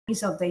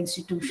of the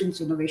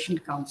institution's Innovation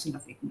Council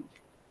of IGNOU.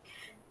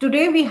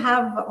 Today we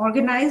have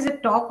organized a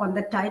talk on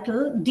the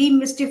title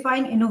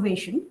Demystifying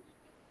Innovation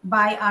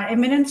by our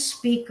eminent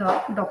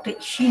speaker, Dr.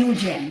 IGNOU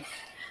Jain.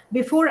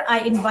 Before I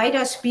invite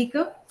our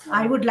speaker,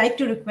 I would like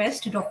to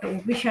request Dr.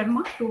 Urvi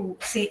Sharma to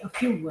say a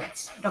few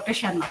words. Dr.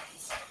 Sharma,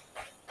 please.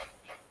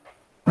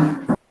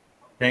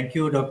 Thank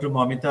you, Dr.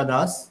 Mamita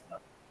Das,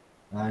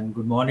 and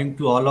good morning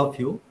to all of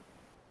you.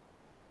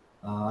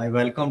 I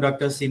welcome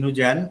Dr. IGNOU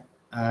Jain,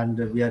 and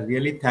we are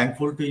really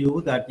thankful to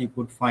you that you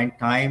could find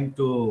time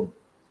to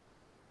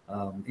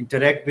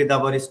interact with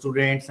our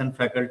students and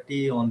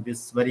faculty on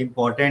this very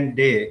important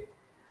day,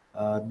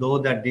 though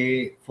that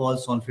day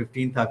falls on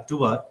 15th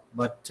October,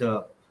 but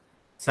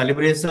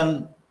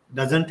celebration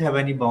doesn't have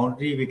any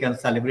boundary. We can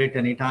celebrate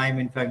anytime.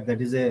 In fact,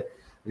 that is a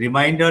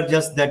reminder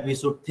just that we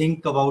should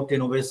think about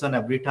innovation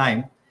every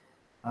time.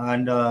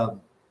 And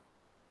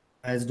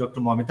as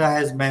Dr. Mamita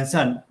has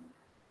mentioned,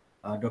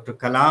 Dr.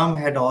 Kalam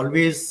had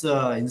always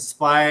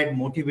inspired,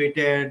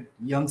 motivated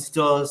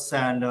youngsters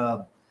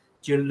and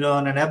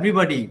children and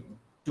everybody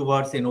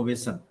towards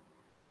innovation.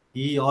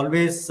 He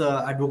always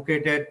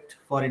advocated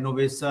for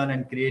innovation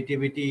and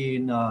creativity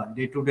in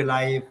day-to-day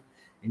life,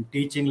 in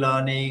teaching,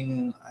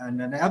 learning, and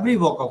in every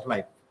walk of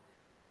life.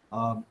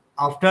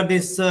 After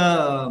this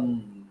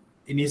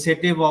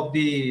initiative of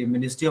the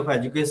Ministry of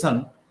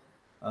Education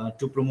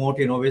to promote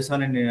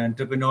innovation and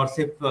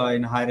entrepreneurship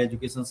in higher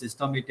education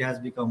system, it has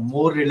become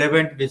more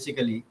relevant.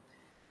 Basically,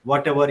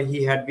 whatever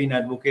he had been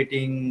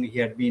advocating, he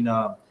had been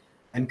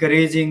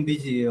encouraging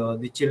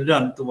the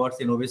children towards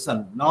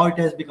innovation. Now it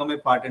has become a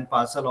part and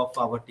parcel of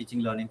our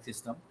teaching learning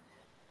system.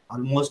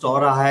 Almost all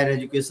our higher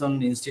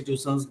education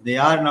institutions, they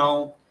are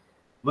now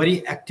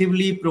very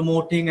actively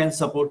promoting and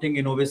supporting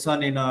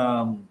innovation in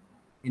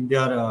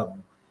their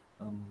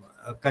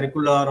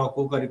curricular or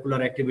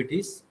co-curricular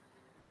activities.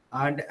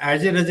 And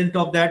as a result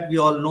of that, we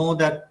all know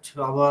that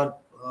our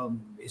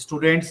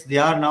students, they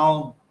are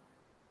now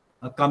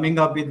coming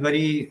up with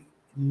very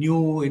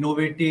new,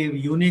 innovative,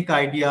 unique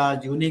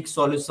ideas, unique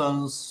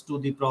solutions to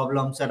the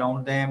problems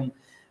around them,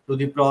 to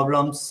the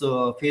problems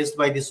faced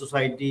by the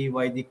society,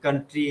 by the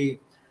country.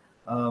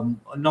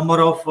 A number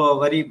of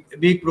very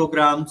big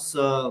programs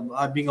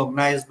are being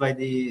organized by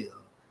the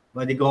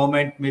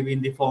government, maybe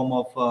in the form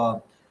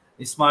of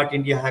Smart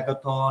India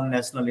Hackathon,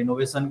 National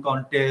Innovation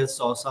Contest,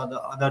 or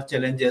other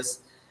challenges.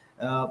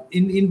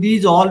 In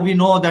these all, we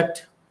know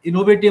that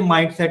innovative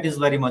mindset is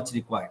very much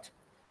required.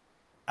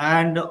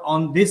 And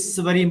on this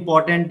very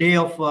important day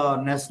of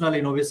National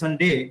Innovation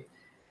Day,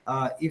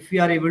 if we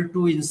are able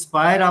to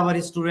inspire our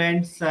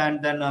students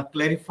and then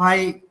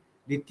clarify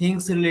the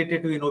things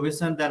related to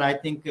innovation, then I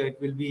think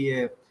it will be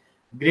a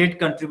great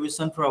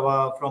contribution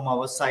from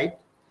our side.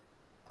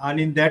 And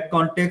in that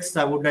context,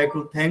 I would like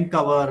to thank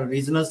our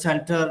regional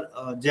center,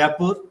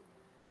 Jaipur,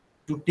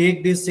 to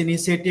take this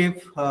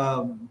initiative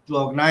to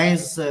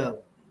organize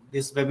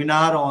this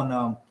webinar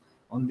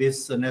on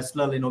this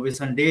National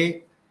Innovation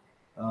Day.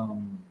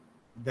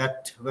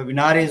 That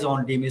webinar is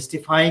on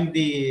demystifying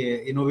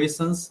the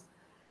innovations.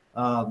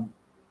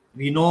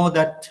 We know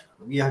that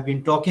we have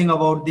been talking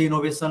about the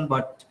innovation,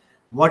 but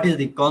what is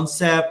the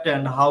concept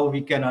and how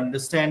we can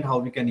understand, how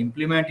we can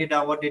implement it in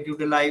our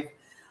day-to-day life,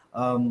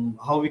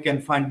 how we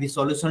can find the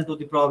solution to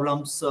the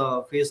problems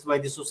faced by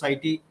the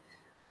society.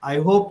 I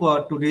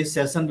hope today's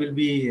session will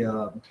be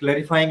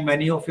clarifying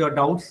many of your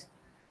doubts.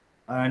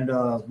 And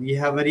we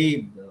have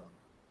very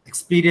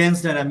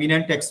experienced and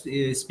eminent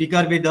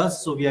speaker with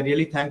us. So we are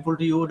really thankful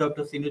to you,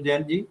 Dr. IGNOU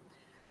Jain ji.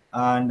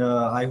 And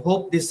I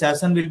hope this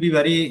session will be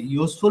very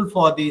useful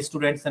for the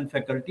students and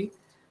faculty.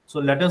 So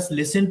let us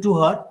listen to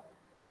her.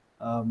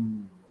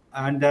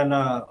 And then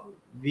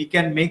we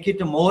can make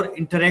it more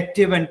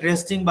interactive and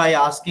interesting by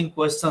asking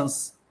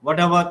questions.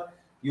 Whatever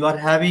you are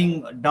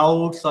having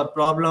doubts or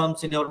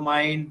problems in your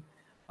mind,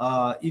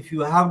 if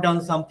you have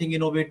done something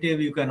innovative,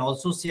 you can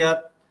also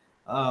share.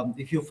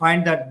 If you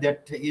find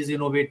that is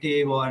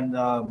innovative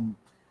and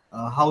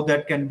how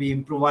that can be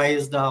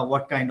improvised,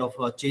 what kind of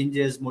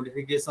changes,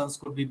 modifications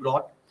could be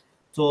brought.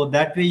 So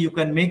that way you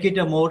can make it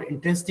a more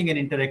interesting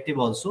and interactive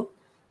also.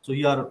 So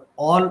you are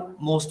all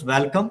most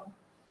welcome.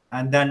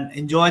 And then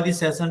enjoy the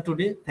session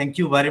today. Thank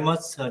you very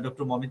much,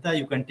 Dr. Mamita.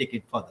 You can take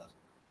it further.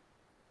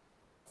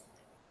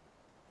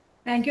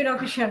 Thank you,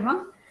 Dr.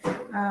 Sharma.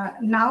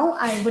 Now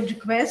I would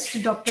request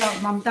Dr.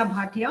 Mamta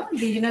Bhatia,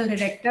 Regional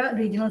Director,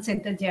 Regional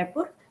Center,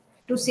 Jaipur,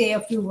 to say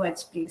a few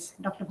words, please.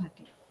 Dr.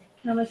 Bhatia.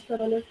 Namaskar,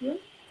 all of you.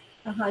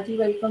 Hearty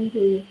welcome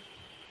to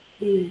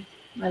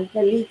my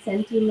colleagues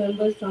and team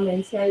members from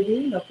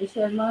NCID, Dr.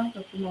 Sharma,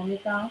 Dr.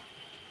 Mamita,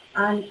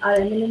 and our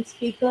eminent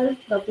speaker,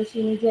 Dr.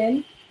 IGNOU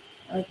Jain.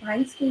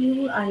 Thanks to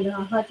you and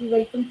hearty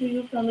welcome to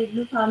you from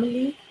IGNOU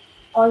family,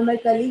 all my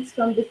colleagues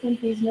from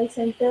different regional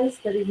centers,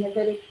 the regional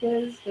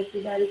directors,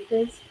 deputy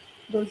directors,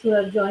 those who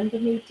have joined the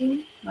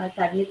meeting, my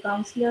cabinet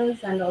councillors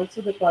and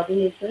also the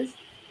coordinators.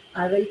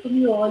 I welcome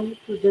you all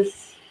to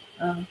this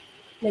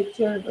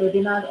lecture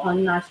webinar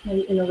on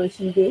National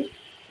Innovation Day.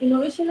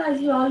 Innovation, as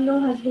we all know,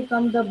 has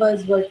become the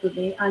buzzword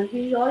today, and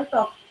we all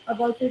talk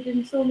about it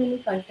in so many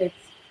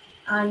contexts.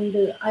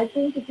 And I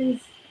think it is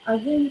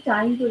again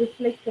time to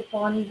reflect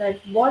upon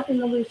that what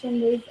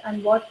innovation is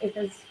and what it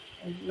is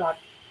not.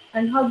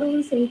 And how do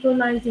we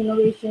synchronize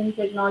innovation,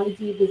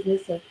 technology,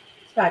 business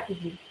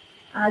strategy?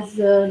 As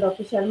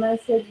Dr. Sharma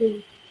has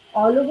said,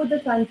 all over the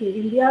country,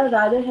 India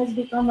rather has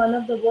become one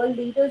of the world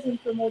leaders in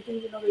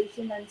promoting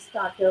innovation and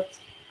startups.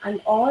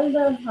 And all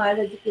the higher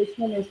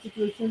educational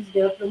institutions,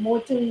 they are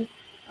promoting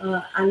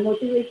and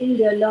motivating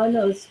their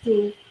learners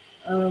to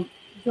uh,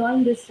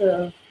 join this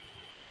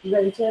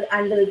venture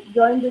and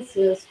join this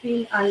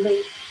stream, and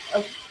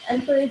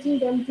encouraging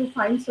them to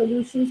find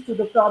solutions to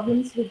the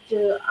problems which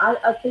are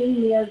occurring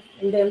near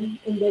them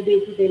in their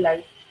day-to-day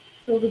life.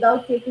 So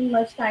without taking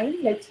much time,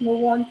 let's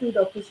move on to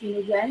Dr.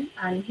 Sheenu Jain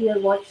and hear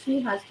what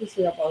she has to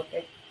say about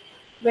it.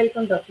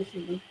 Welcome, Dr.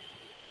 Sheenu.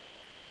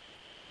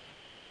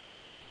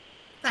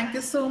 Thank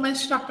you so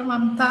much, Dr.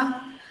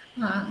 Mamta.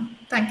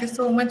 Thank you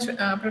so much,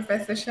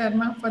 Professor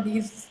Sharma, for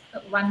these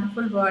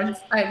wonderful words.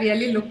 I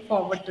really look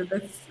forward to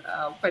this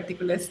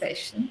particular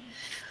session.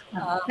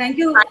 Thank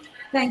you,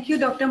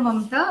 Dr.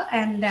 Mamta.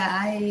 And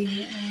I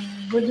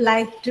would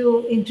like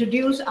to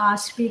introduce our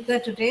speaker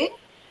today.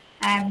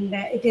 And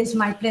it is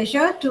my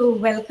pleasure to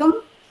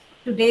welcome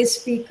today's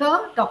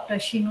speaker, Dr.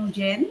 Sheenu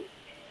Jain,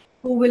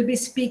 who will be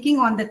speaking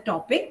on the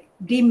topic,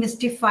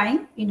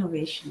 Demystifying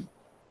Innovation.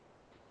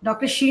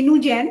 Dr.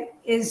 Sheenu Jain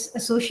is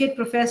Associate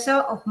Professor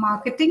of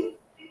Marketing,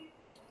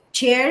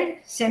 Chair,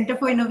 Center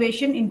for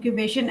Innovation,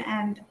 Incubation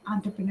and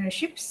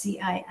Entrepreneurship,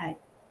 CIIE,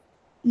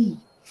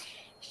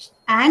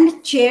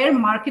 and Chair,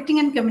 Marketing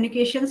and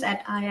Communications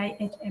at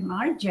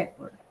IIHMR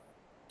Jaipur.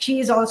 She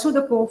is also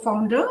the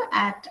co-founder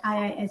at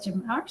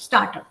IIHMR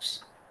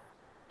Startups.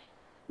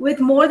 With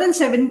more than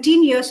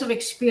 17 years of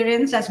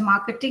experience as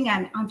marketing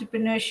and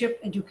entrepreneurship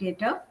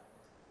educator,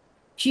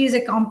 she is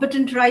a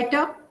competent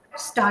writer,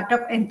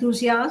 startup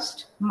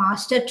enthusiast,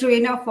 master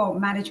trainer for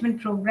management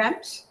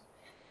programs.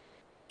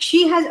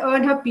 She has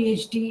earned her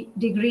PhD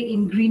degree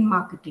in green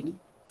marketing.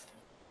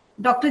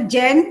 Dr.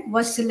 Jain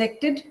was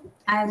selected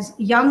as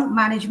Young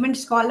Management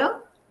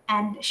Scholar,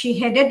 and she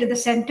headed the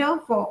Center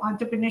for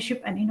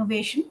Entrepreneurship and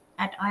Innovation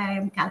at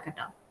IIM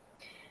Calcutta.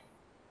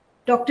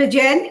 Dr.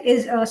 Jain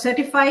is a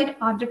certified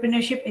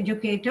entrepreneurship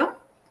educator,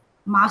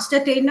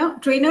 master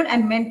trainer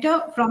and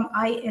mentor from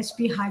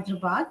ISP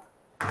Hyderabad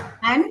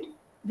and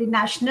the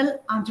National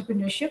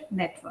Entrepreneurship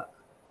Network.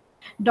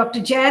 Dr.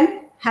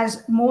 Jain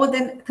has more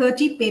than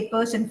 30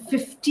 papers and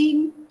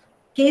 15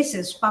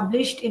 cases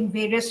published in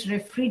various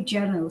refereed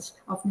journals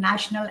of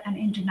national and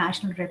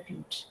international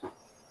repute.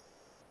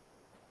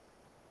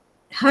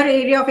 Her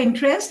area of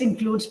interest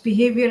includes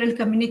behavioral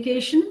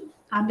communication,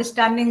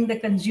 understanding the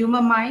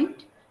consumer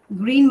mind,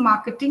 green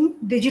marketing,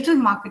 digital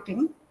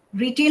marketing,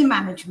 retail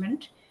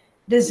management,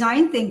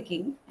 design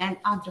thinking, and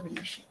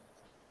entrepreneurship.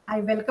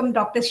 I welcome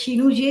Dr.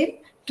 Sheenu Jain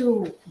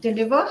to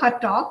deliver her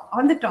talk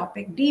on the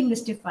topic,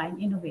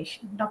 Demystifying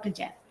Innovation. Dr.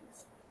 Jain,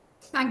 please.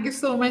 Thank you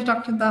so much,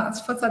 Dr.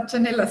 Das, for such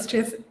an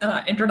illustrious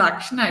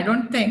introduction. I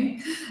don't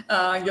think,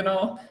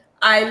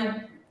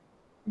 I'll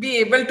be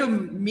able to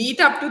meet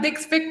up to the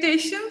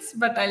expectations,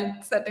 but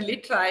I'll certainly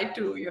try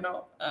to,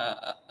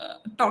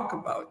 talk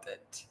about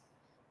it.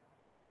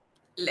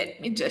 Let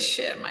me just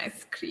share my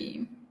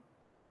screen.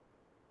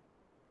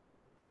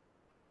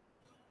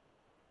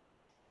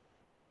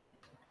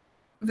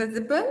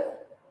 Visible?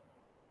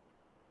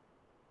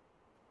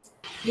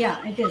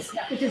 Yeah, it is.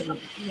 It is.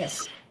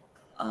 Yes.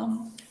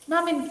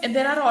 Ma'am,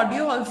 there are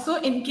audio also.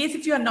 In case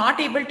if you are not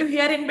able to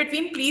hear in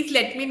between, please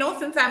let me know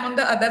since I'm on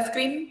the other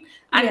screen.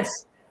 And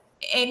yes.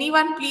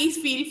 Anyone, please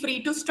feel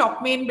free to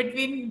stop me in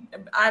between.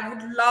 I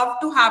would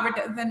love to have it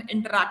as an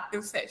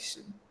interactive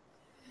session.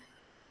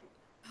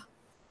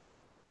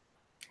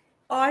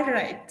 All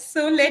right,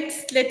 so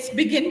let's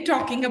begin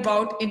talking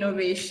about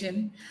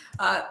innovation.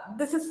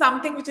 This is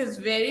something which is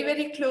very,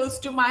 very close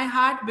to my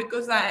heart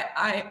because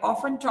I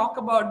often talk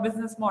about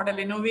business model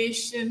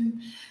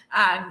innovation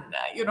and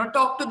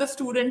talk to the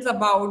students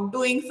about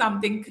doing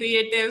something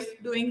creative,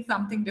 doing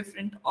something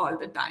different all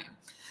the time.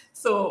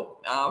 So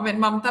when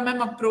Mamta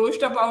ma'am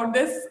approached about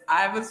this,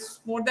 I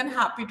was more than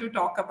happy to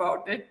talk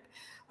about it.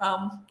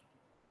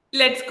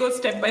 Let's go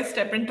step by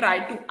step and try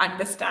to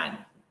understand.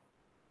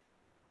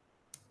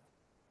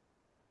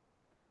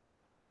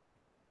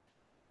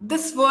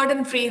 This word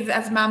and phrase,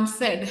 as ma'am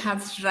said,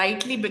 has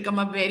rightly become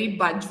a very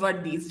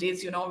buzzword these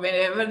days.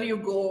 Wherever you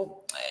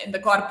go in the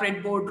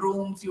corporate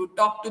boardrooms, you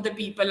talk to the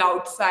people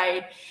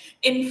outside.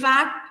 In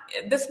fact,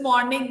 this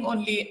morning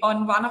only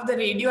on one of the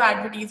radio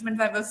advertisements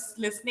I was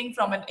listening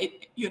from a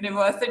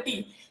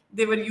university,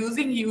 they were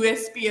using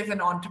USP as an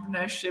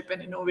entrepreneurship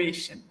and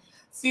innovation.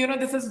 So,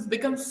 this has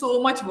become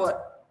so much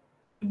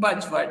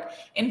buzzword.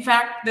 In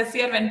fact, this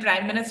year when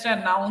Prime Minister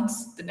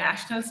announced the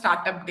National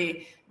Startup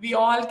Day, we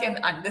all can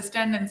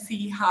understand and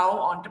see how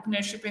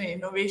entrepreneurship and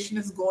innovation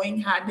is going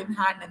hand in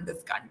hand in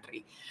this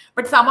country.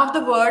 But some of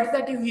the words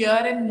that you hear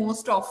and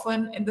most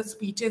often in the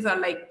speeches are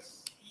like,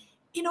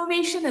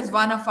 innovation is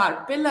one of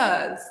our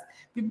pillars.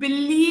 We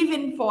believe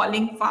in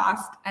falling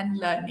fast and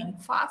learning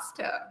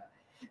faster.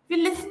 We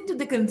listen to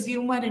the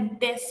consumer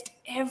and test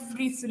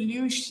every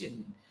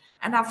solution.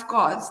 And of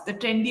course, the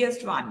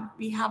trendiest one,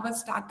 we have a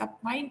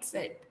startup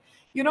mindset.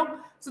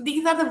 So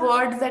these are the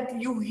words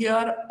that you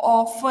hear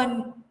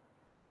often,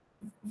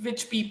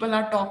 which people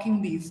are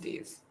talking these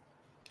days.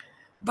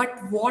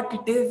 But what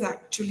it is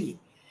actually,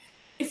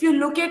 if you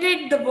look at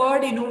it, the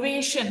word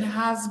innovation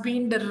has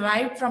been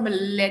derived from a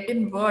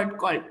Latin word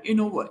called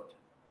innovare,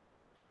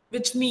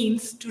 which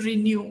means to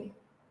renew,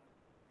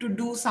 to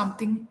do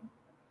something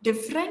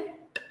different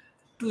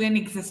to an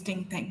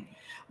existing thing.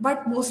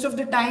 But most of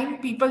the time,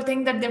 people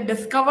think that they've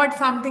discovered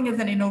something as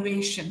an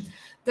innovation.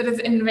 There is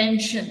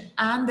invention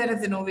and there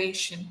is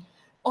innovation.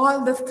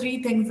 All these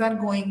three things are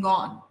going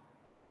on.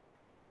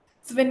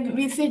 So when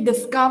we say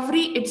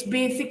discovery, it's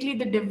basically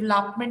the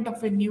development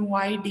of a new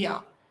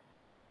idea,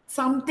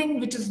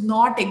 something which is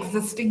not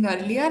existing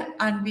earlier,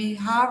 and we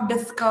have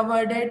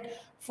discovered it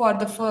for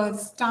the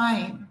first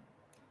time.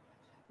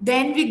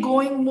 Then we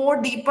going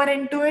more deeper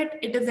into it.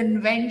 It is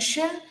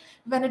invention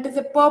when it is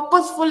a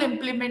purposeful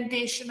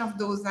implementation of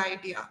those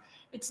ideas.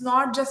 It's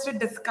not just a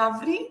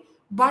discovery,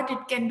 but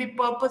it can be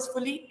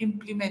purposefully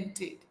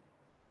implemented.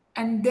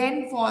 And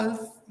then falls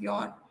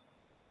your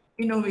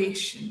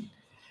innovation,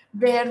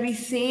 where we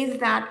say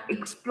that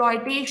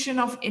exploitation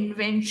of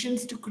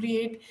inventions to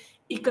create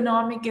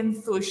economic and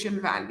social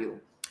value.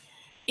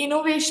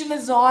 Innovation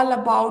is all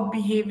about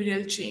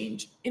behavioral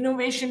change.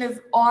 Innovation is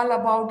all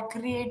about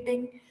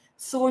creating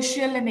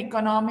social and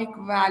economic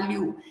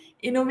value.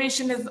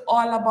 Innovation is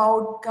all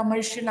about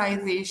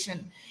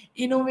commercialization.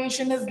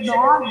 Innovation is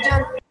not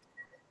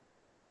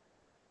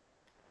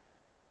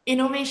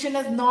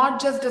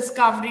just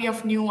discovery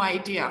of new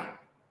idea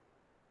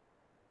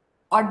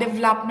or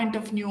development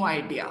of new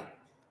idea.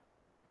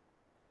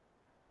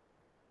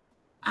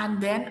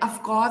 And then,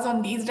 of course,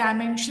 on these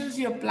dimensions,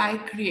 you apply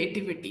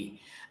creativity.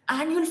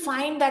 And you'll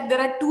find that there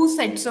are two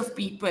sets of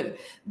people.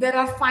 There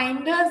are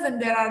finders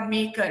and there are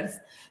makers.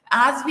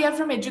 As we are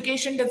from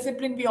education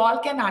discipline, we all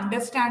can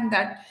understand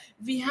that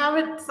we have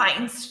a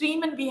science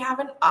stream and we have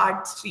an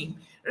art stream,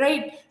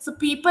 right? So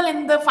people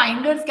in the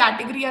finders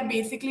category are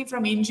basically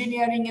from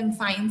engineering and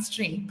science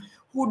stream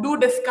who do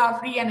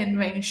discovery and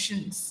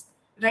inventions,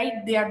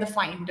 right? They are the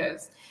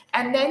finders.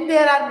 And then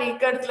there are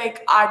makers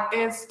like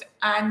artists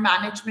and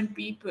management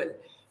people,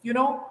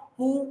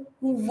 who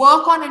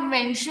work on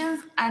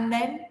inventions, and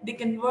then they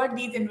convert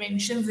these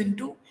inventions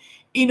into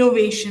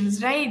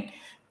innovations, right?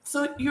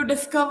 So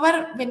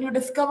when you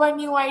discover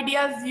new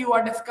ideas, you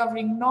are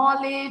discovering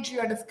knowledge,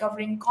 you are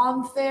discovering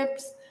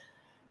concepts.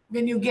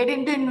 When you get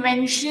into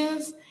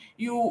inventions,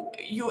 you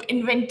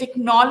invent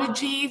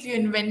technologies, you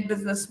invent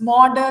business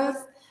models.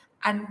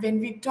 And when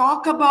we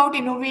talk about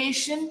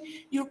innovation,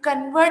 you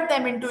convert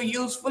them into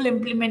useful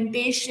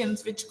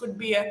implementations, which could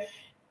be a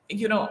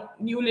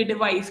newly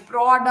devised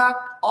product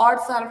or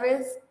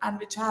service, and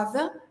which has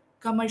a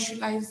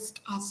commercialized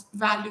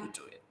value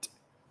to it.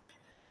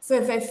 So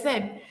as I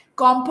said,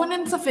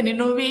 components of an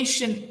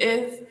innovation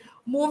is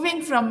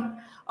moving from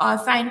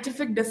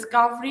scientific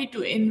discovery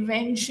to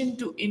invention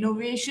to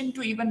innovation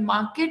to even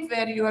market,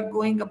 where you are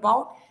going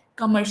about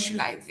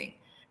commercializing,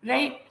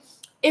 right?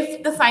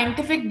 If the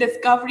scientific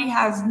discovery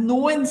has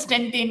no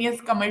instantaneous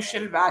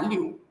commercial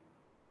value,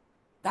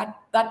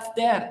 that's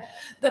there.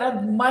 There are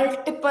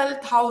multiple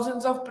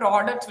thousands of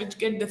products which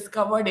get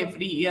discovered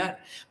every year,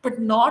 but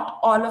not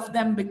all of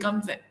them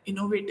becomes an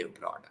innovative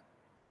product.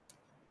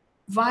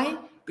 Why?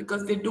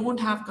 Because they don't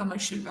have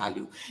commercial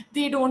value.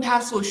 They don't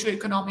have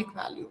socio-economic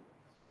value.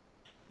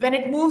 When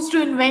it moves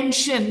to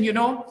invention,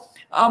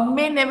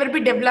 may never be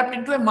developed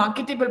into a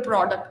marketable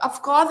product.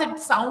 Of course, it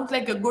sounds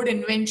like a good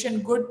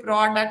invention, good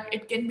product.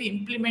 It can be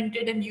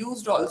implemented and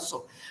used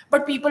also,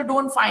 but people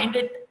don't find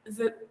it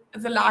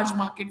as a large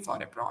market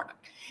for a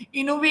product.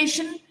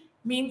 Innovation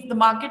means the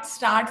market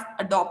starts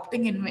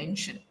adopting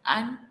invention,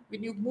 and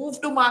when you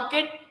move to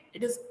market,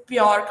 it is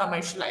pure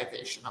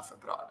commercialization of a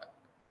product.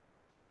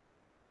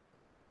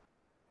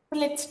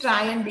 Let's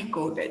try and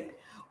decode it.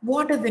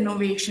 What is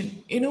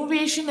innovation?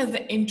 Innovation is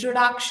the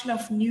introduction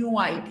of new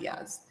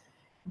ideas,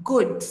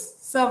 goods,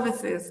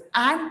 services,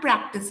 and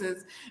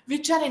practices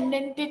which are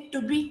intended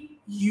to be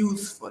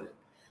useful.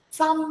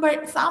 Some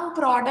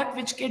product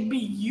which can be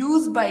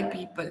used by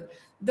people.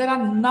 There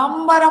are a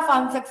number of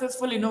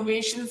unsuccessful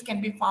innovations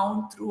can be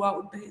found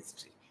throughout the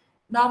history.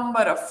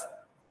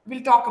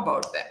 We'll talk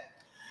about them.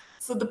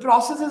 So the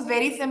process is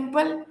very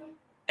simple.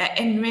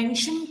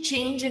 Invention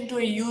change into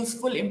a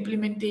useful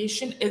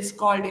implementation is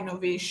called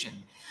innovation.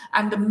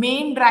 And the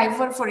main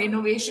driver for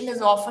innovation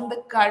is often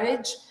the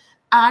courage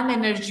and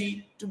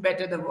energy to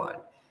better the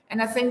world. An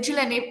essential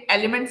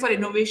element for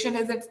innovation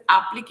is its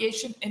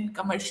application in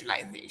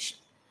commercialization.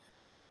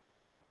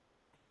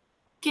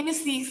 Can you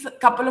see a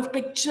couple of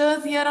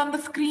pictures here on the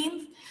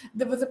screen?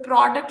 There was a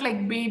product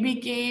like baby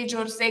cage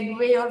or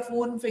Segway or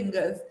phone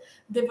fingers.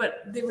 They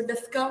were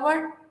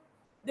discovered.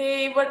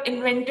 They were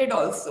invented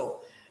also.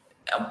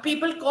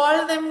 People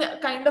call them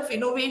kind of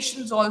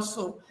innovations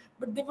also,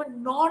 but they would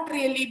not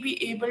really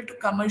be able to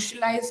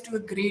commercialize to a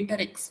greater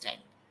extent.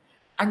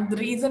 And the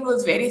reason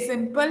was very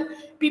simple.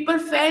 People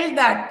felt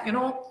that,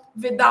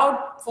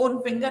 without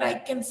phone finger, I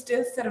can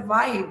still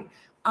survive.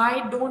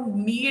 I don't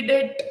need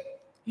it,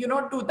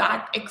 to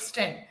that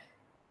extent.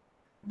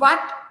 But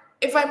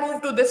if I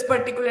move to this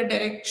particular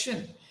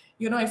direction,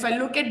 if I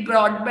look at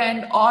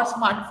broadband or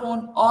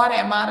smartphone or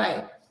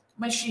MRI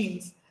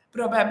machines,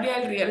 probably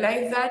I'll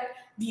realize that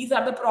these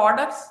are the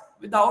products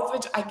without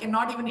which I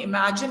cannot even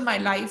imagine my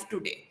life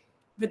today.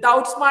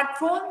 Without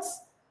smartphones,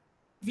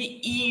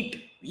 we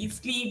eat, we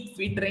sleep,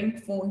 we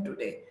drink phone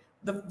today.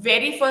 The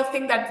very first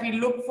thing that we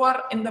look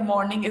for in the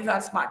morning is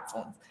our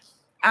smartphones.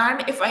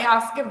 And if I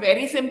ask a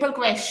very simple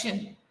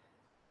question,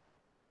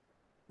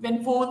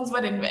 when phones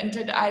were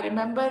invented, I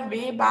remember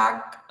way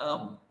back,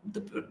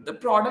 the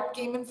product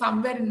came in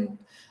somewhere in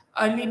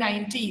early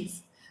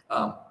 90s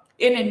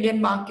in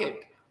Indian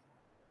market.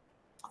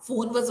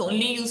 Phone was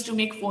only used to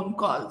make phone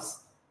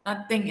calls,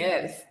 nothing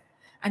else.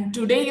 And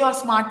today your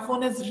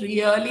smartphone is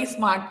really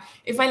smart.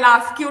 If I'll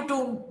ask you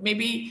to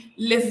maybe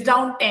list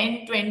down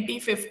 10, 20,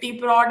 50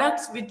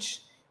 products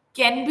which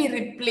can be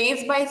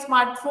replaced by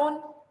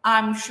smartphone,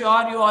 I'm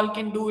sure you all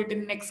can do it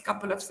in the next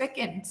couple of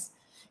seconds.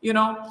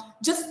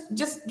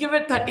 Just give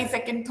it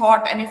 30-second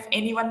thought, and if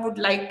anyone would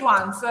like to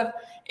answer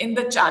in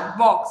the chat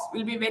box,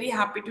 we'll be very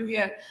happy to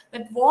hear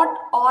that what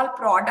all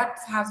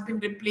products has been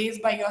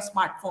replaced by your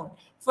smartphone.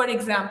 For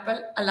example,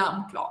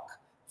 alarm clock.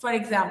 For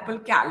example,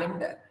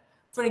 calendar.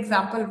 For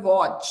example,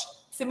 watch.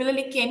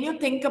 Similarly, can you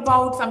think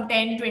about some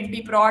 10,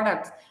 20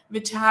 products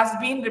which has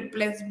been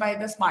replaced by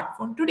the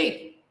smartphone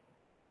today?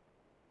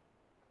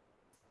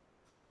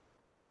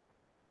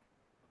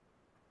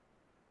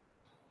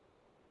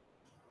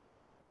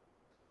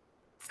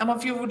 Some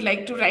of you would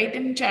like to write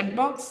in chat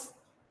box.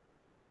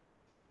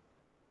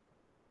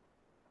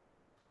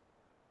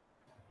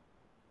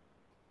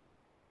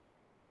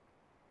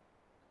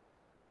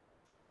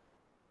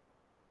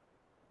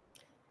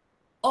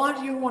 Or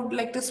you would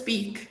like to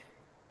speak?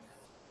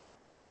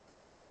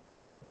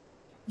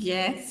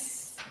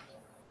 Yes.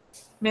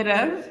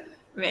 Mirror,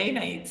 very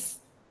nice.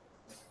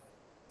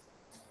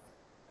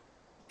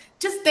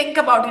 Just think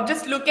about it.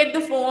 Just look at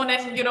the phone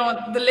and,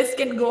 the list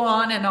can go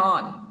on and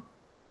on.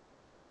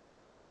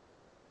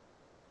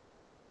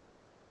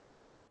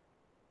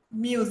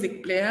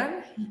 Music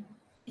player.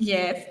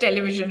 Yes.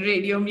 Television,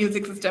 radio,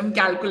 music system,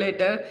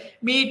 calculator,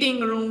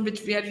 meeting room,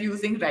 which we are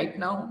using right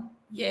now.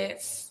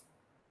 Yes.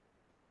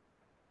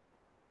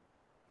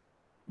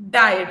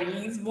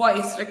 Diaries,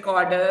 voice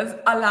recorders,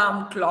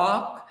 alarm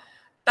clock,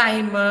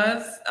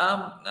 timers,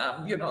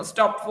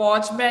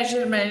 stopwatch,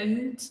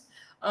 measurements,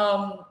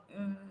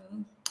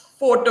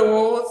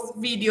 photos,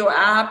 video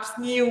apps,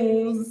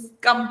 news,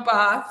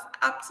 compass.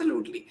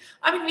 Absolutely.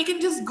 I mean, we can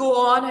just go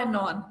on.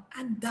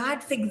 And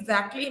that's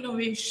exactly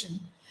innovation,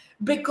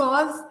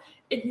 because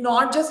it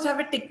not just have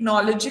a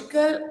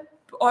technological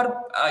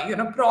or,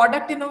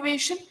 product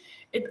innovation.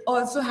 It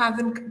also has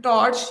a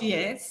torch,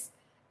 yes.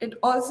 It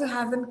also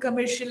has a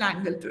commercial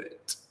angle to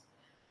it.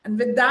 And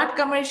with that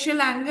commercial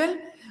angle,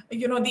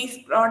 these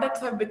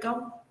products have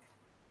become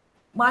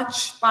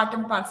much part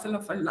and parcel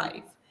of our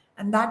life.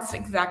 And that's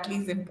exactly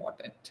is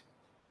important.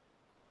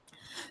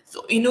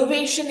 So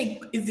innovation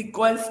is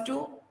equals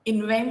to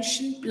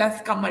invention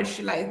plus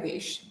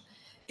commercialization.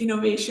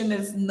 Innovation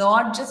is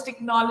not just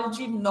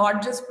technology,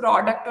 not just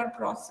product or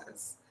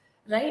process,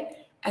 right?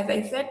 As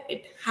I said,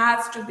 it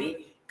has to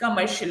be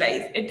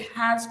commercialized. It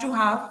has to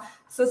have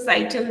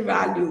societal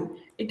value.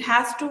 It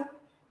has to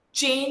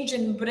change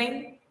and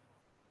bring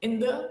in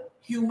the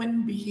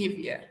human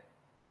behavior.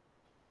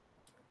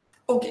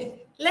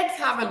 Okay, let's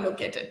have a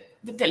look at it.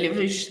 The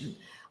television,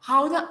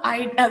 how the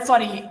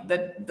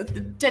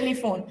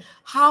telephone,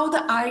 how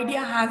the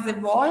idea has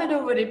evolved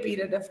over a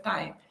period of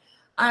time.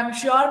 I'm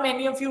sure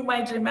many of you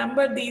might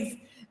remember these,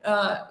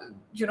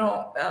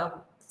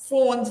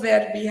 phones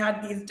where we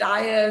had these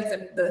dials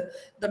and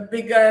the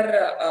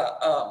bigger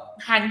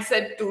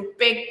handset to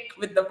pick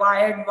with the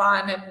wired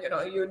one, and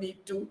you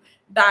need to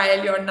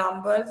dial your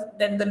numbers.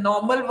 Then the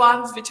normal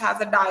ones which has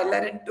a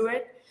dialer into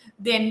it.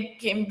 Then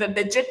came the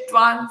digit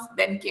ones,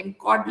 then came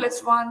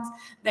cordless ones,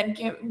 then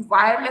came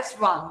wireless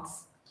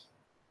ones.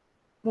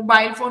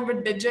 Mobile phone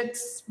with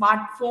digits,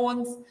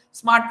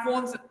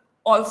 smartphones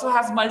also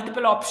has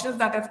multiple options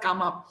that has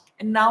come up.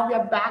 And now we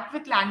are back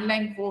with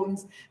landline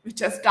phones, which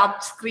has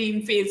touch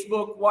screen,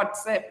 Facebook,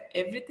 WhatsApp,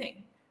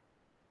 everything.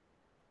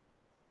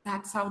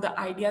 That's how the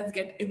ideas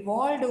get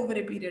evolved over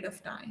a period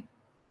of time.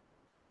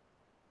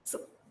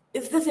 So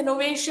is this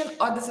innovation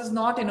or this is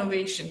not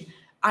innovation?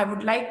 I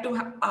would like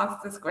to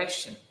ask this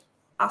question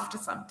after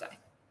some time.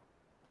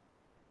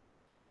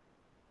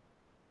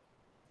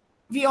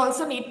 We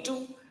also need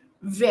to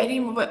very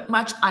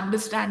much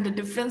understand the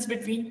difference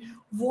between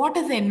what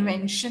is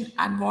invention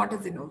and what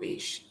is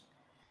innovation.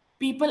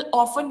 People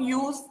often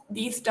use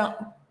these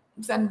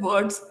terms and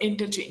words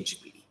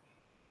interchangeably.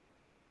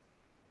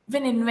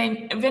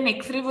 When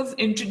X-ray was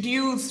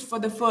introduced for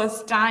the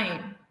first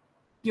time,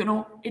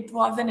 it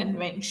was an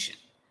invention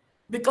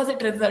because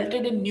it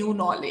resulted in new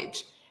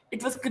knowledge.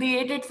 It was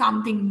created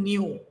something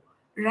new,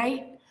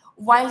 right?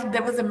 while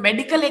there was a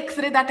medical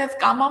X-ray that has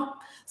come up,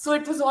 so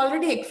it was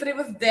already X-ray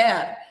was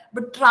there,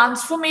 but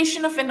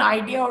transformation of an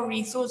idea or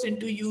resource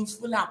into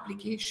useful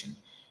application.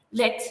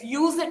 Let's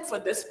use it for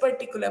this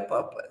particular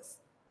purpose,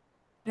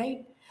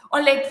 right?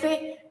 Or let's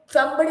say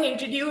somebody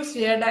introduced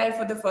hair dye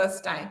for the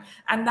first time,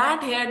 and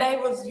that hair dye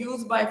was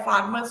used by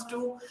farmers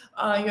to,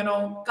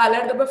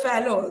 color the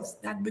buffaloes.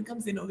 That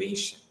becomes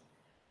innovation.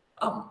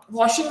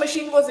 Washing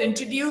machine was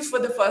introduced for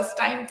the first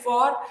time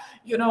for,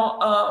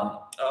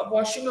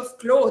 washing of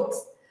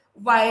clothes,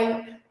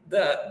 while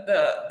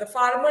the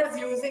farmers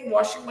using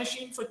washing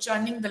machine for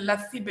churning the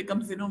lassi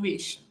becomes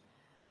innovation.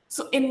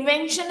 So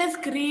invention is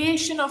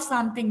creation of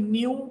something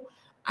new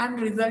and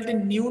result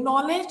in new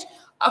knowledge.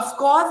 Of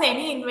course,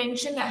 any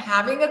invention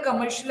having a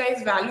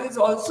commercialized value is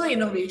also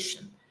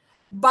innovation,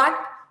 but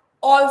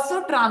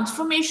also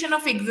transformation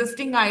of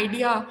existing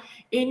idea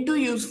into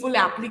useful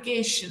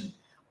application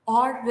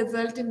or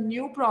result in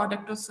new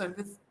product or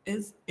service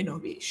is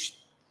innovation,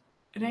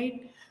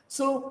 right?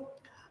 So,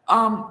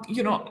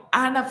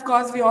 and of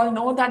course, we all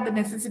know that the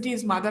necessity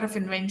is mother of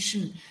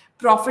invention.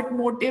 Profit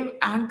motive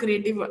and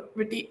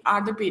creativity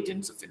are the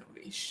patents of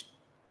innovation.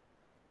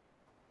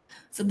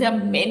 So there are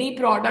many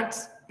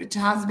products which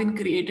has been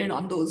created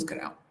on those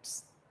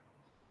grounds.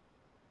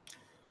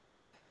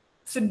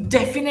 So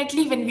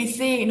definitely when we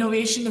say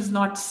innovation is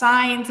not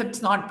science,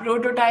 it's not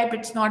prototype,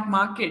 it's not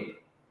market,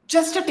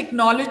 just a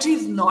technology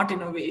is not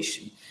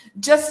innovation.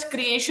 Just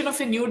creation of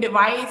a new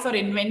device or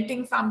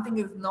inventing something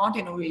is not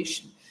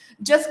innovation.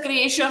 Just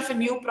creation of a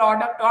new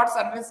product or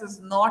service is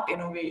not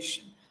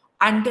innovation.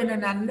 Until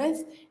and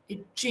unless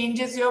it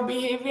changes your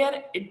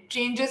behavior, it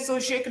changes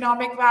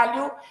socioeconomic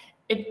value,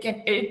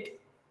 it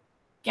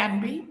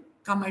can be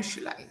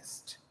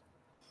commercialized.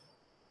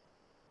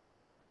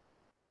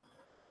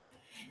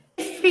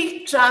 If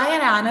we try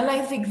and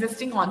analyze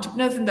existing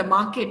entrepreneurs in the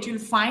market, you'll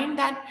find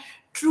that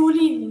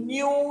truly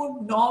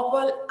new,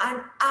 novel,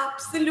 and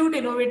absolute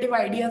innovative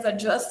ideas are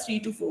just 3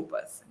 to 4%.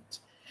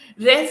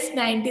 Rest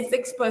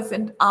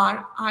 96%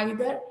 are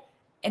either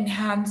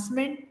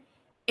enhancement,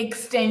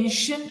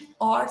 extension,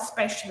 or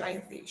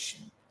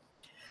specialization.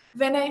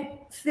 When I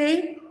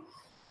say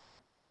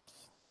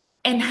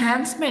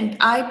enhancement,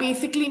 I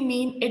basically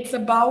mean it's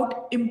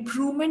about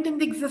improvement in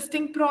the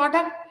existing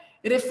product,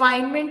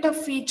 refinement of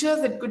features.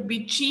 It could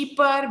be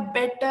cheaper,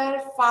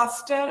 better,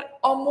 faster,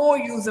 or more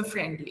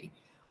user-friendly.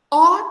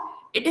 Or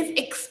it is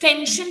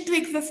extension to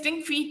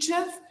existing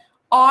features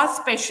or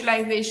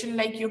specialization,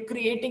 like you're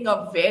creating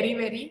a very,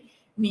 very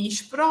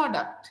niche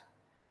product,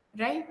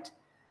 right?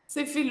 So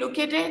if we look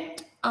at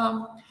it,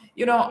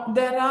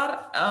 there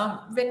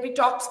are, when we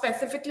talk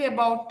specifically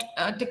about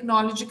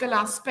technological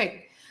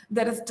aspect,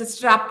 there is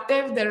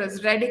disruptive, there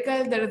is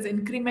radical, there is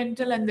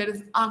incremental, and there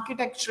is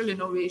architectural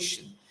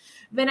innovation.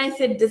 When I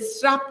say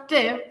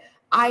disruptive,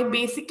 I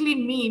basically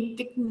mean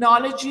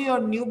technology or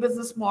new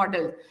business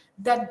model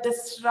that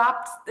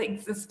disrupts the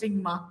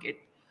existing market.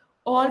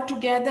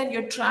 Altogether,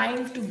 you're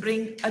trying to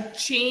bring a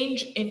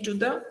change into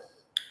the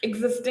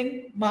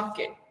existing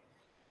market.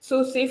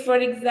 So say, for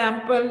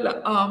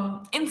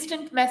example,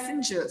 instant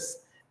messengers,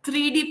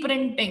 3D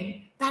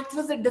printing, that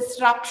was a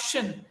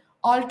disruption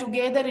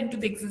altogether into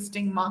the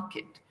existing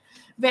market.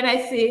 When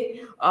I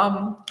say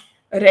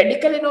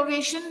radical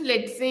innovation,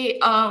 let's say,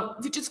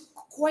 which is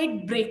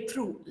quite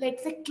breakthrough,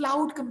 let's say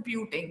cloud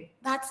computing,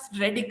 that's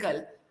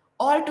radical,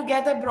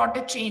 altogether brought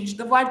a change.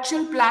 The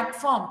virtual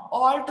platform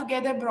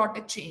altogether brought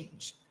a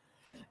change.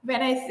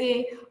 When I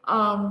say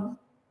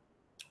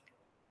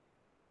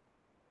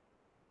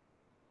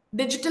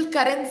digital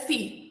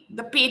currency,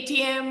 the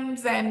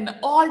Paytms and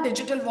all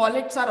digital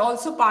wallets are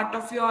also part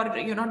of your,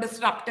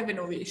 disruptive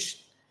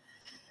innovation.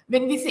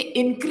 When we say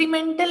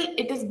incremental,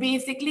 it is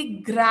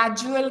basically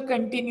gradual,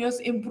 continuous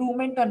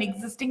improvement on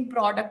existing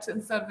products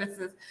and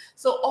services.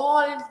 So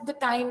all the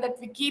time that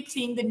we keep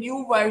seeing the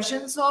new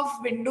versions of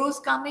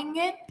Windows coming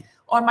in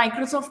or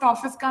Microsoft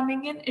Office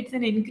coming in, it's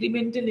an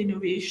incremental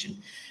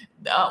innovation.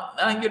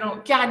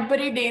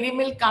 Cadbury Dairy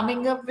Milk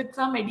coming up with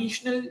some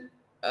additional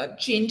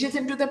changes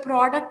into the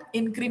product,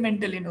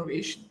 incremental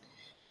innovation,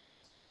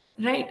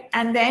 right?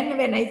 And then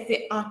when I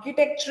say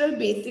architectural,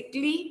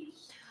 basically,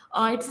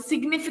 it's a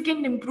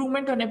significant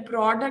improvement on a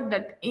product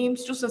that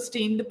aims to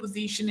sustain the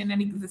position in an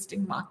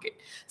existing market.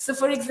 So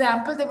for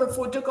example, there were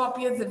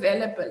photocopiers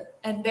available,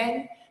 and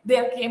then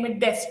there came a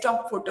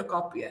desktop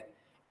photocopier.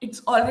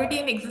 It's already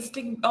an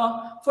existing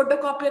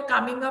photocopier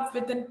coming up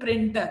with a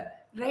printer,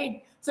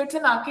 right? So it's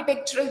an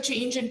architectural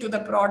change into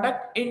the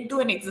product, into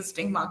an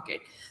existing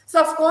market.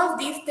 So of course,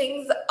 these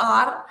things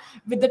are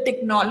with the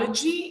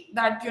technology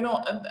that,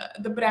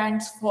 the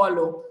brands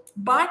follow,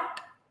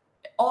 but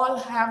all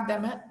have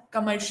them a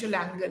commercial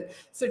angle.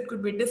 So it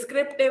could be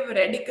descriptive,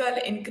 radical,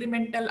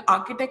 incremental,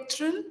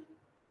 architectural.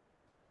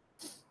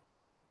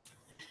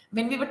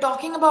 When we were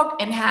talking about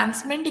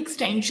enhancement,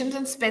 extensions,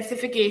 and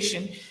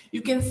specification,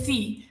 you can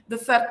see the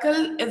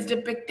circle is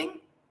depicting.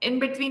 In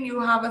between,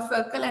 you have a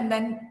circle and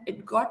then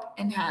it got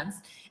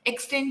enhanced.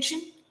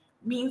 Extension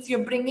means you're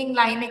bringing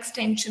line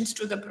extensions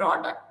to the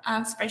product,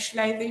 and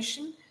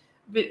specialization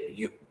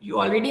You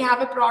already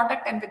have a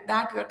product, and with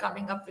that, you're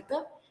coming up with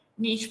a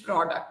niche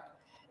product.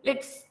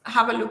 Let's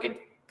have a look at a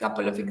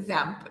couple of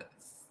examples.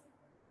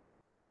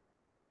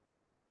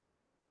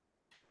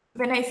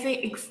 When I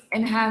say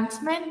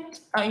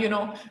enhancement,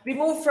 we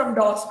move from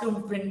DOS to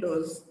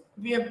Windows.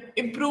 We have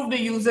improved the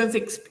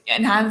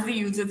enhanced the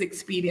user's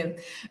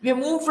experience. We have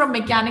moved from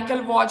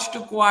mechanical watch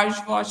to quartz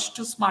watch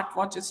to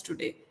smartwatches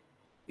today.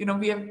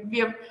 We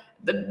have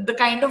the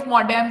kind of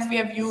modems we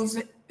have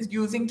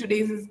using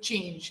today has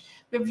changed.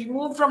 We've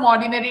moved from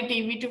ordinary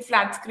TV to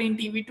flat screen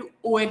TV to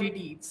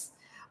OLEDs,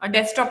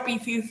 desktop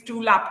PCs to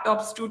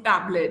laptops to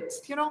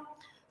tablets.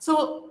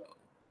 So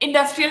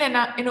industrial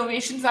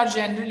innovations are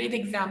generally the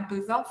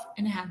examples of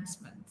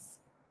enhancements.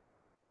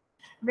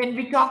 When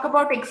we talk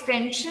about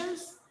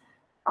extensions,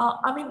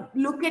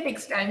 look at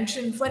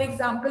extension. For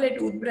example, at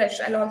toothbrush,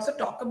 I'll also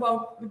talk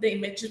about the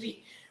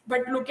imagery,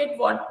 but look at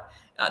what,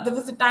 there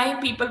was a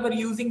time people were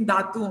using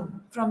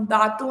Datun. From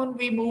Datun,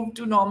 we moved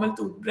to normal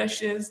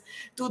toothbrushes.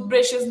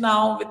 Toothbrushes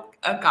now with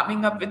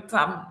coming up with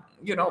some,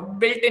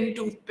 built-in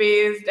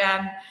toothpaste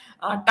and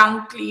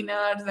tongue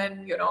cleaners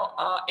and,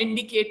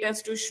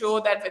 indicators to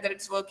show that whether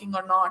it's working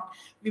or not.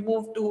 We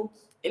moved to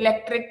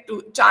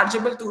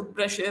chargeable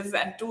toothbrushes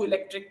and to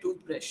electric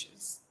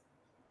toothbrushes.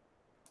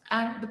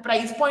 And the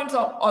price points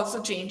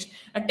also changed.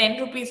 A 10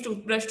 rupees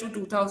toothbrush to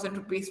 2000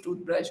 rupees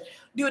toothbrush.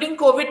 During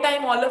COVID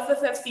time, all of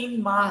us have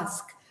seen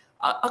masks.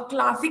 A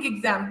classic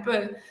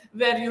example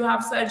where you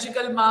have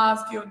surgical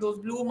masks, you have those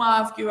blue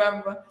masks, you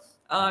have,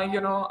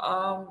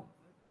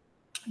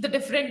 the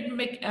different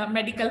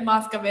medical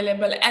masks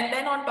available. And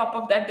then on top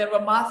of that, there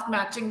were masks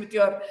matching with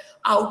your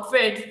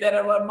outfits.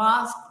 There were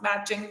masks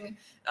matching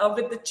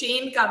with the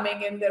chain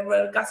coming in. There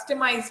were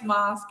customized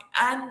masks.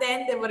 And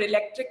then there were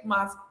electric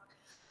masks.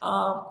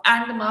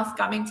 And the mask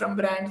coming from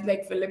brands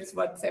like Philips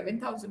worth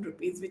 7,000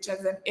 rupees, which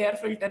has an air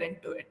filter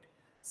into it.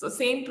 So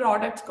same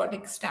products got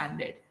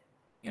extended.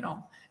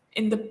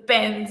 In the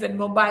pens and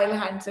mobile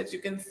handsets, you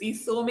can see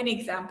so many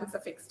examples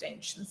of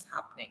extensions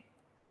happening.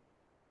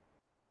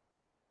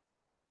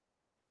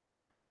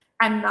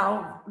 And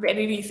now,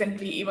 very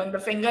recently, even the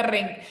finger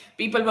ring,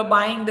 people were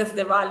buying this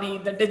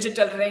Diwali, the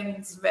digital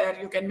rings where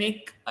you can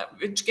make,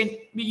 which can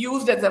be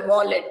used as a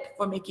wallet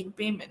for making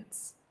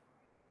payments.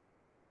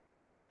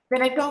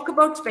 When I talk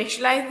about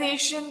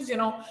specializations,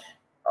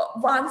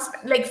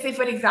 like say,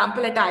 for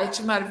example, at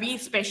IGNOU, we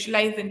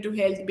specialize into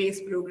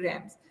health-based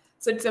programs.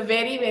 So it's a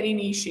very, very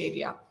niche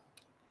area.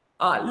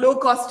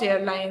 Low-cost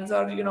airlines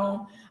or,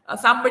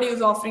 somebody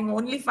who's offering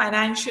only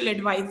financial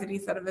advisory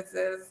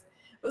services.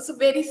 It's a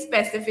very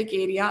specific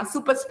area,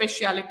 super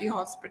specialty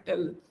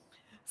hospital,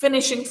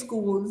 finishing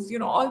schools,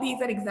 all these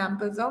are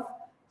examples of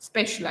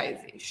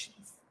specializations.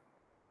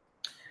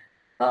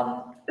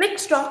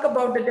 Let's talk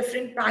about the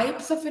different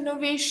types of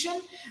innovation,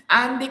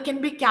 and they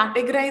can be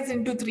categorized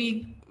into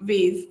 3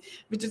 ways,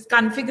 which is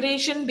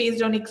configuration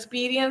based on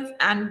experience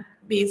and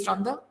based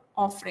on the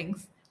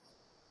offerings.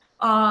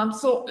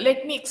 So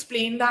let me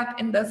explain that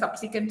in the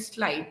subsequent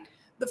slide.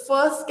 The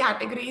first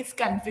category is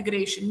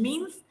configuration,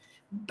 means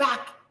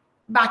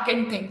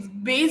back-end things.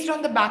 Based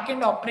on the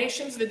back-end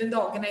operations within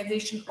the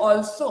organization,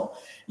 also,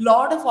 a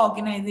lot of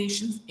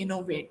organizations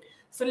innovate.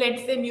 So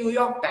let's say New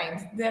York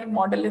Times, their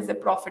model is a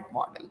profit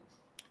model,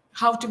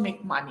 how to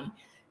make money.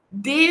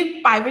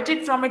 They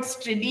pivoted from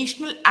its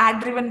traditional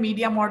ad-driven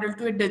media model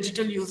to a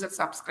digital user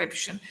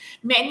subscription.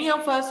 Many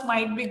of us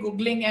might be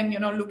Googling and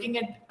looking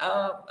at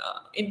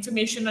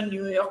information on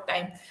New York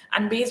Times.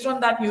 And based on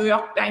that, New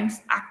York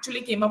Times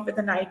actually came up with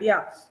an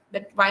idea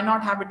that why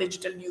not have a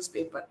digital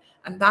newspaper?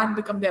 And that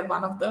became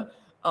one of the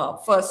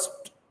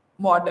first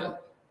model.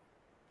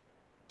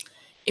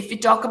 If we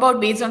talk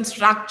about based on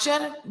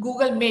structure,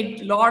 Google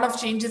made a lot of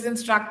changes in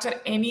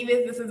structure.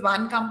 Anyways, this is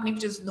one company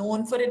which is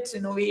known for its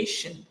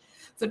innovation.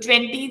 So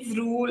 20s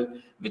rule,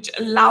 which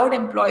allowed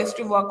employees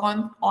to work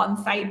on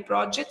on-site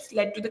projects,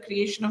 led to the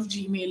creation of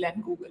Gmail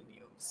and Google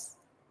News.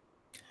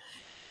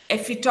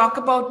 If we talk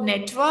about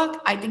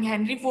network, I think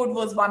Henry Ford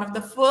was one of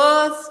the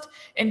first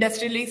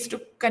industrialists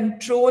to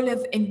control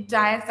his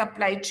entire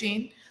supply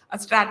chain, a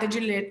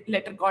strategy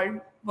letter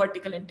called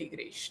vertical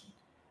integration.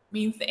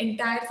 Means the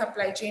entire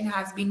supply chain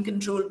has been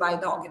controlled by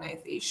the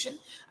organization,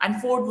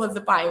 and Ford was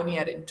the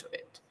pioneer into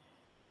it.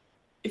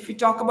 If we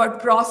talk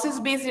about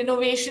process-based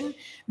innovation,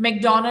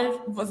 McDonald's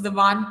was the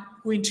one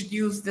who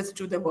introduced this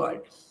to the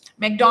world.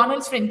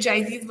 McDonald's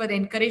franchisees were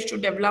encouraged to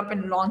develop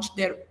and launch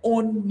their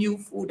own new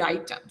food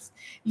items,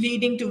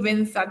 leading to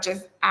wins such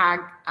as Egg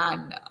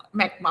and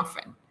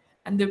McMuffin,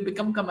 and they've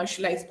become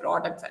commercialized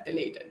products at a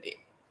later date.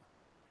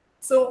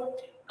 So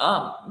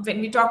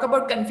when we talk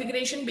about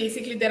configuration,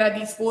 basically there are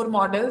these 4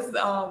 models,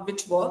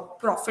 which were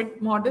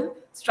profit model,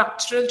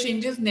 structural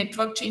changes,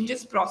 network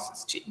changes,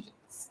 process changes.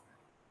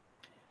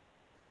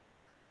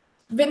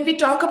 When we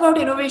talk about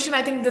innovation,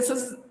 I think this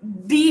is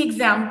the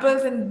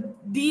examples and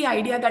the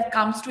idea that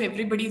comes to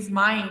everybody's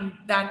mind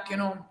that,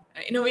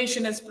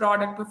 innovation is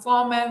product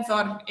performance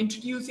or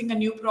introducing a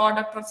new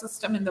product or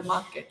system in the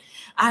market.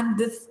 And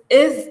this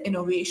is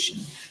innovation.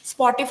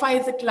 Spotify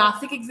is a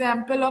classic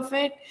example of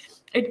it.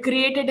 It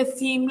created a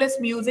seamless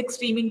music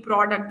streaming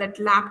product that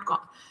lapped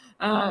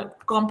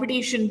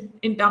competition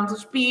in terms of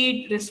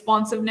speed,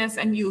 responsiveness,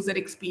 and user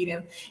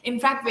experience. In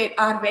fact,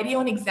 our very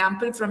own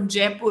example from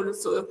Jaipur.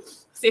 So,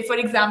 say for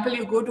example,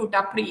 you go to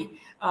Tapri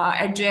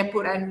at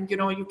Jaipur, and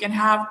you can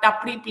have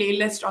Tapri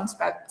playlist on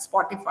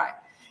Spotify.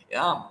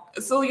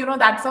 So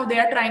that's how they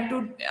are trying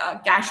to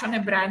cash on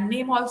a brand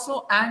name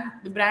also, and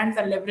the brands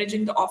are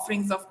leveraging the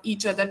offerings of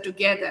each other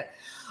together.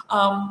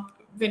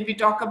 When we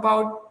talk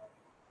about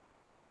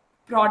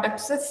product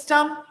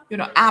system,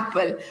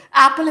 Apple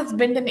has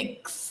built an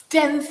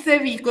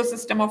extensive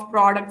ecosystem of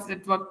products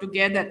that work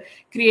together,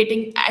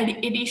 creating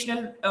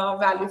additional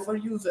value for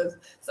users.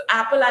 So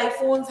Apple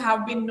iPhones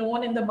have been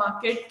known in the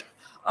market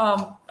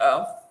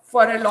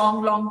for a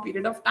long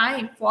period of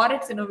time for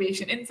its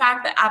innovation. In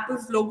fact, the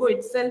Apple's logo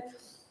itself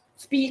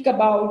speak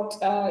about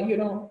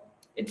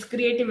its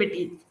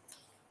creativity.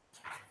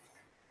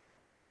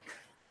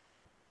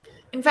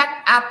 In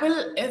fact,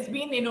 Apple has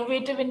been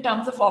innovative in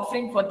terms of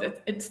offering for this.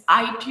 It's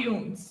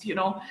iTunes.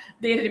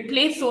 They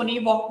replace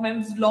Sony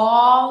Walkman's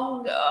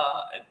long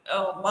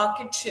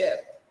market share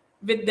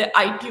with the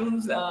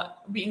iTunes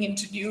being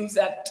introduced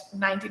at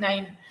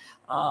 99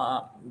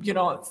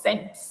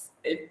 cents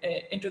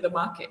into the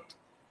market.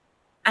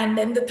 And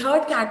then the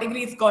third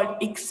category is called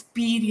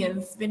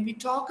experience. When we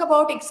talk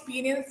about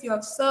experience, you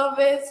have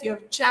service, you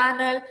have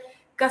channel,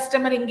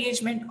 customer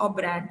engagement, or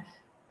brand.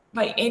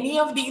 By any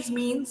of these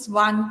means,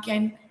 one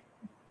can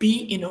be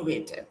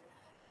innovative.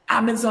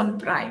 Amazon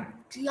Prime,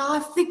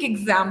 classic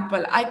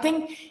example. I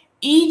think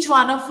each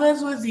one of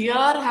us who is here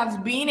has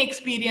been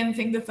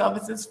experiencing the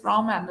services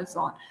from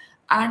Amazon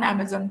and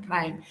Amazon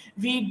Prime.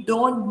 We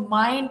don't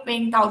mind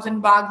paying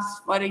 $1,000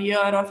 for a year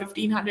or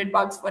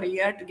 $1,500 for a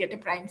year to get a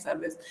Prime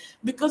service,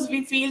 because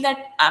we feel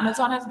that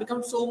Amazon has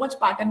become so much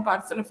part and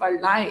parcel of our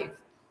life,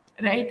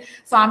 right?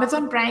 So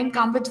Amazon Prime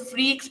comes with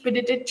free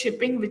expedited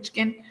shipping, which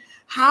can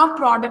have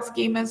products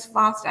came as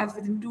fast as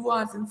within 2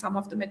 hours in some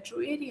of the metro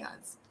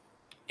areas.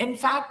 In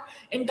fact,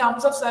 in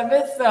terms of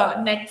service,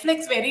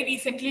 Netflix very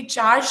recently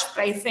charged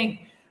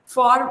pricing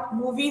for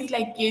movies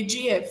like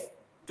KGF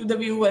to the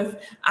viewers,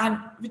 and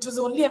which was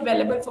only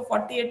available for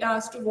 48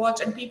 hours to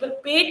watch, and people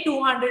paid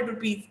 200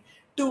 rupees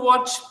to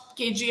watch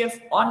KGF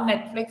on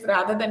Netflix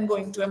rather than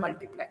going to a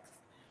multiplex.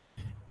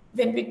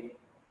 When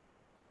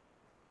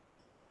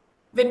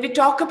we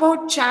talk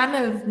about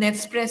channels,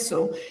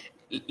 Nespresso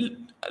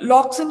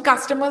locks in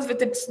customers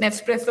with its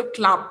Nespresso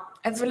Club,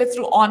 as well as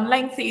through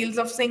online sales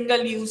of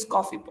single-use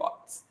coffee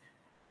pots.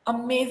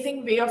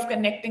 Amazing way of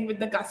connecting with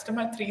the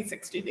customer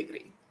 360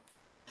 degree.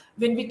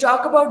 When we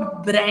talk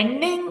about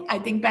branding, I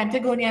think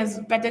Patagonia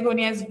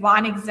is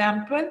one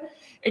example.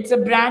 It's a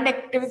brand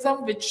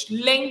activism which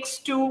links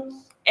to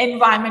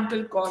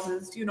environmental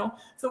causes,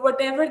 So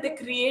whatever they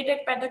create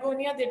at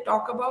Patagonia, they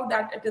talk about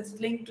that it is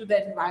linked to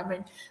the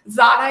environment.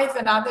 Zara is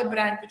another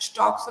brand which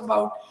talks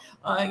about,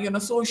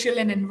 social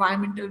and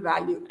environmental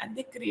value, and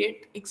they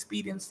create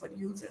experience for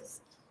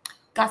users.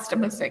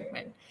 Customer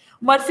segment.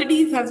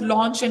 Mercedes has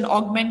launched an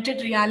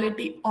augmented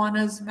reality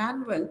honors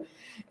manual,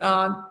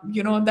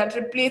 that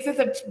replaces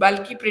its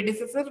bulky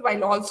predecessor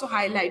while also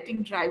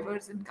highlighting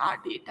drivers and car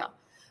data.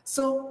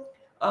 So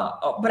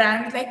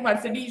brands like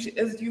Mercedes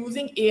is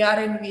using AR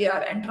and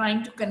VR and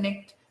trying to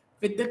connect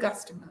with the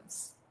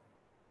customers.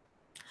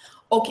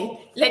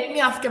 Okay, let me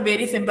ask a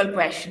very simple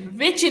question.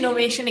 Which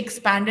innovation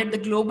expanded the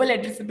global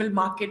addressable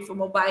market for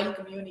mobile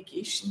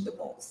communication the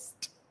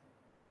most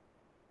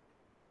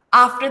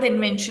after the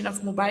invention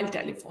of mobile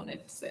telephone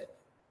itself?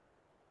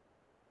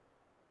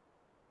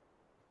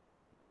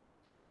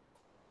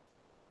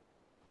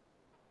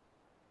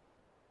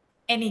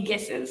 Any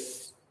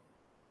guesses?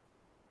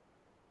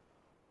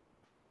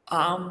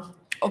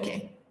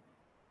 Okay.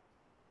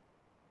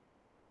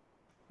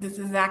 This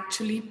is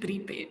actually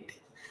prepaid.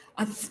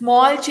 A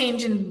small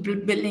change in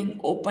billing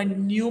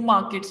opened new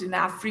markets in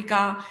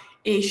Africa,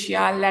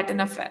 Asia, Latin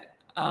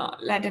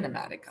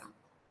America.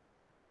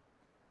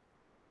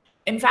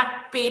 In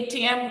fact,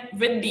 Paytm,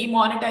 with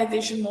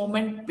demonetization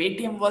movement,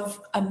 Paytm was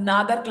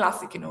another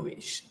classic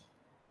innovation.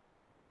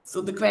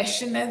 So the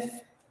question is,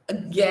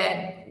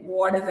 again,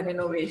 what is an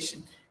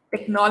innovation?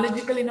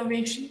 Technological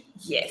innovation?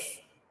 Yes.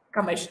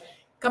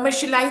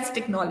 Commercialized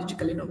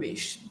technological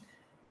innovation.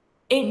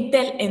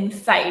 Intel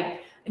Inside.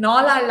 In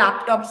all our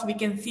laptops, we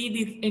can see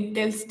this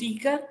Intel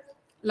sticker.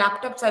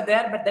 Laptops are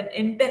there, but then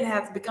Intel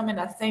has become an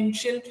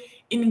essential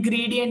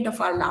ingredient of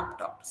our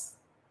laptops.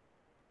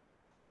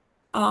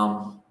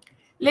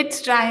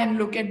 Let's try and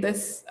look at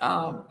this,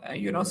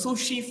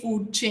 sushi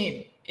food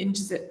chain in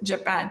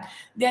Japan.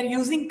 They are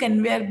using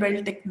conveyor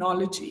belt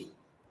technology.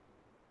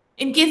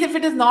 In case if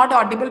it is not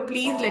audible,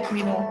 please let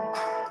me know.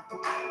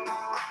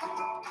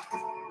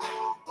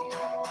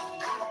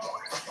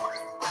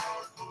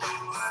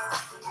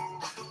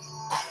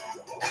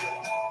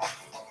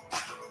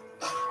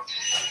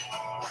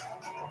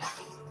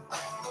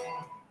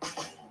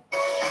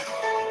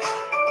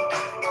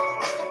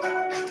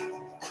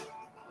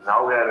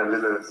 Now we are at a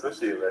little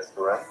sushi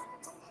restaurant,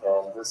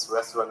 and this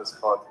restaurant is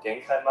called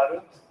Genkai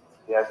Maru.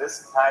 Yeah,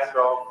 this kind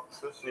of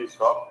sushi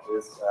shop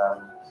is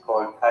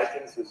called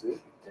kaiten sushi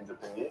in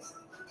Japanese,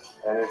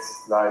 and it's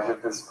like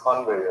with this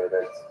conveyor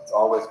that it's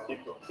always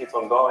keeps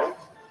on going,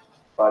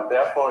 but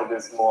therefore it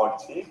is more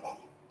cheap.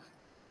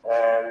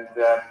 And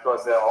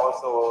because there are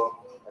also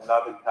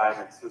another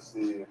kind of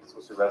sushi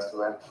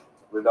restaurant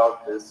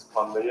without this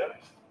conveyor,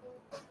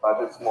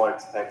 but it's more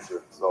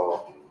expensive.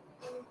 So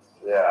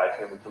yeah, I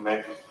can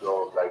recommend you to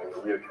go like in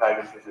a real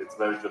kaiten sushi. It's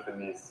very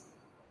Japanese.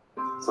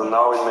 So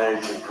now we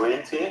make the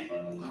green tea.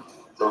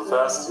 So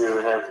first you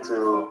have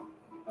to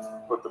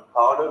put the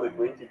powder, the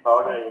green tea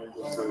powder,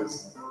 into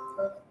this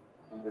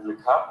little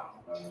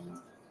cup.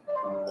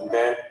 And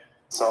then,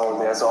 so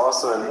there's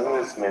also an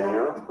English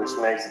menu, which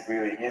makes it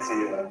really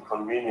easy and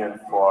convenient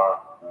for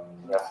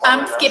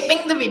I'm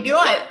skipping the video.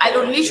 I'll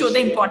only show the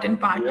important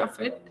part of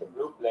it. The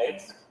blue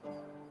plate,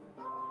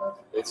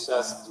 it's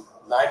just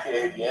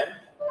 98 yen.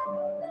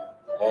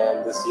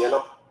 And this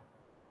yellow,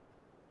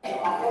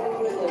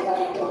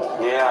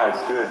 yeah,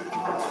 it's good.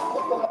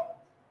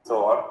 So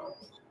what?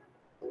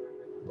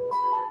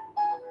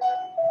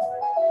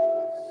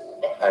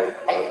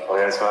 Oh,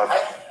 yes, what?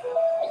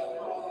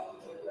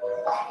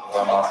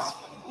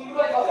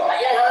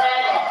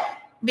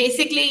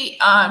 Basically,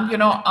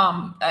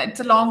 it's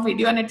a long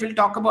video and it will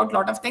talk about a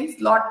lot of things.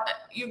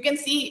 You can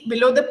see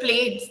below the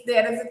plates,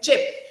 there is a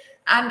chip.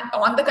 And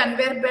on the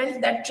conveyor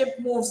belt, that chip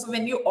moves. So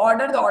when you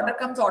order, the order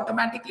comes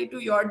automatically to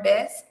your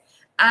desk.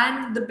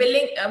 And the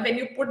billing, when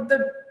you put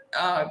the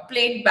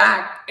plate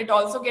back, it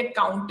also gets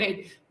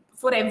counted.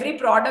 For every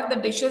product, the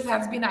dishes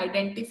has been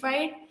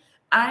identified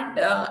and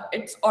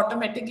it's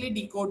automatically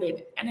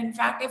decoded. And in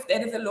fact, if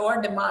there is a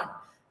lower demand,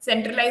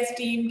 centralized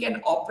team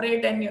can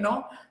operate and,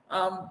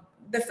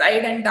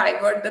 decide and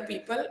divert the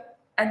people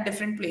at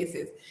different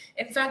places.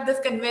 In fact,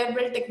 this conveyor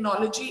belt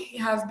technology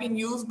has been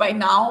used by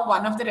now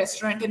one of the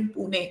restaurant in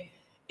Pune,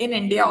 in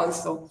India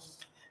also.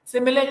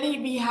 Similarly,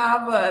 we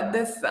have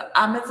this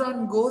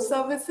Amazon Go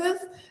services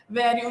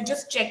where you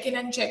just check in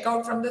and check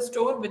out from the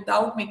store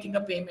without making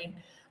a payment.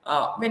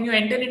 When you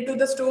enter into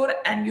the store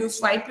and you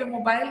swipe your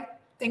mobile,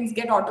 things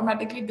get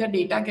automatically, the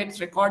data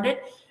gets recorded,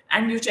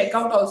 and you check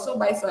out also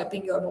by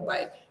swiping your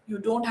mobile. You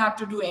don't have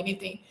to do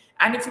anything.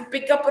 And if you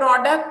pick a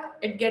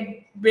product, it gets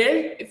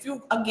billed. If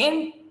you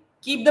again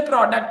keep the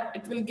product,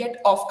 it will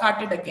get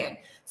off-carted again.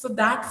 So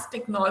that's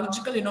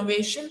technological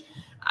innovation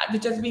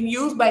which has been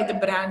used by the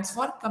brands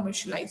for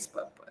commercialized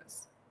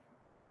purpose.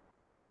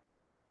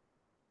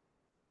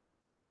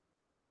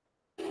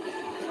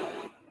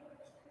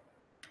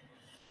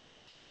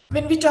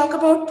 When we talk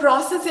about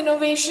process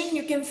innovation,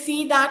 you can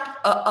see that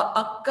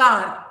a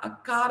car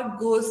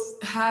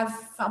has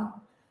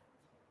some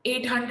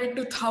 800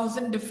 to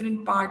 1,000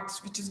 different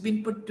parts which has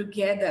been put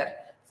together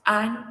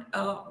and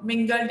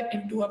mingled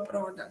into a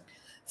product.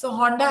 So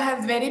Honda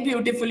has very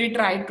beautifully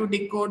tried to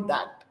decode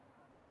that.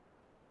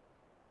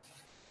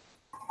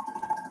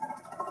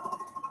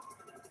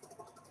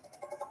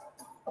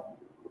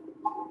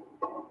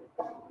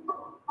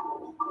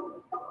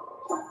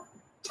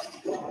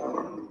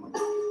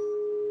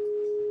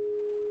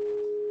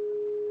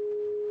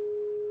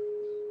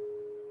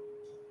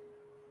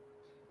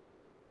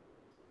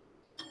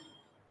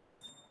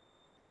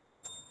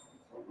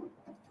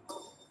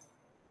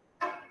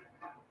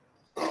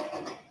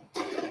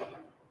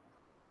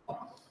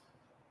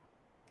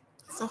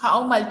 So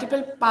how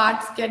multiple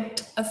parts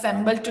get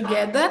assembled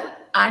together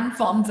and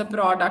forms a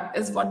product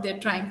is what they're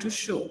trying to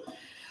show.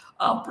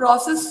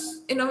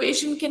 Process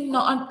innovation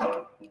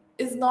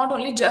is not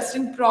only just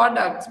in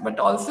products, but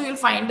also you'll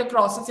find the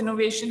process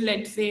innovation,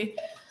 let's say,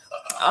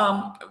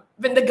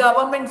 when the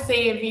government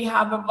say we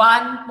have a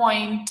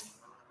 1-point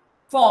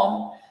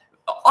form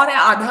or an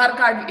Aadhaar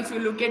card, if you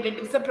look at it,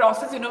 it's a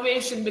process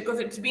innovation because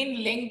it's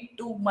been linked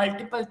to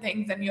multiple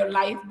things and your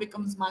life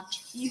becomes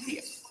much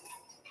easier.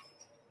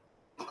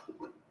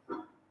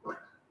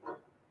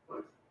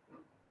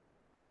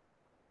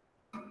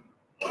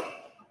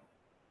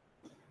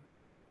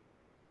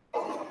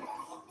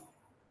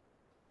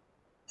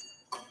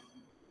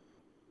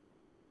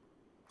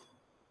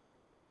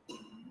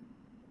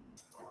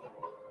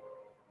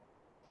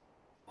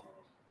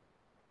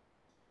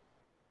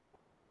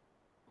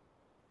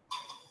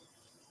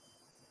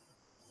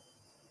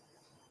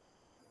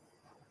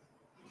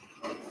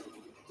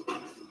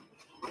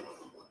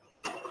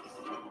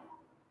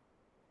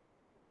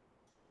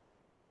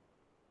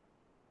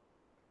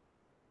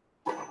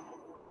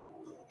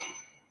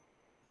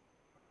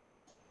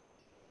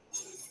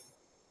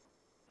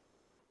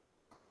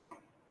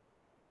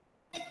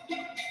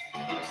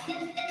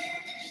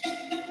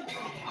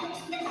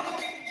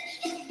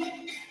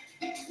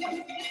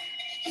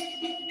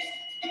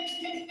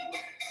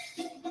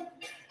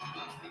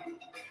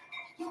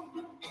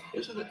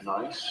 Isn't it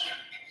nice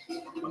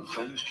when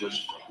things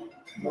just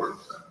work?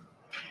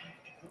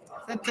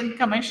 That's a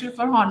commercial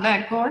for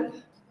Honda Accord.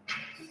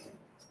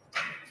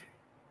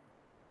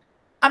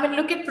 I mean,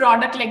 look at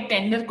product like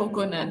tender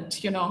coconut,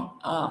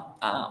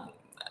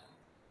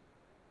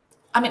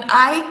 I mean,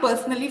 I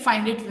personally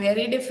find it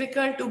very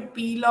difficult to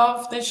peel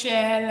off the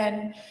shell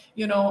and,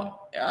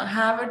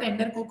 have a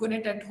tender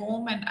coconut at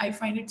home. And I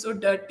find it so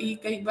dirty.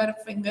 Kai bar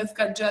fingers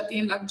cut jati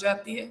hai, lag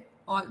jati hai,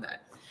 all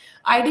that.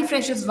 ID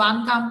Fresh is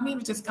one company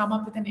which has come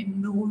up with an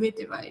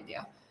innovative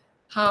idea.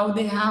 How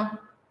they have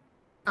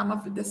come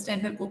up with this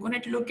tender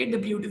coconut. Look at the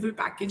beautiful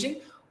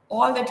packaging.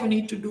 All that you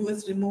need to do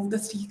is remove the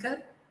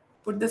sticker,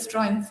 put the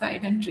straw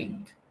inside and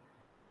drink.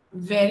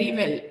 Very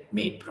well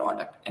made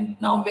product, and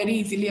now very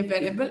easily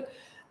available.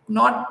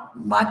 Not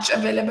much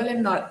available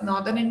in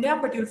northern India,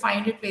 but you'll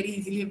find it very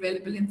easily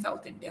available in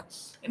South India.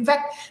 In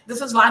fact, this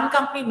was one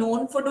company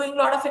known for doing a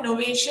lot of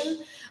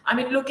innovation. I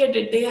mean, look at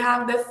it. They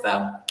have this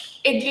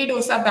idli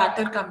dosa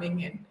batter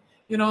coming in.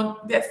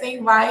 They're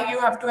saying why you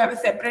have to have a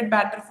separate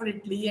batter for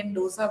idli and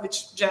dosa,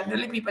 which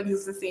generally people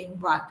use the same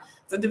one.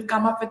 So they've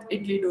come up with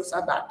idli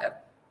dosa batter.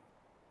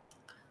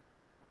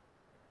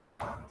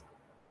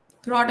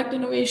 Product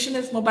innovation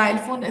is mobile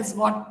phone is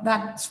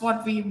that's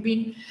what we've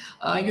been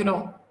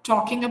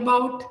talking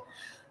about.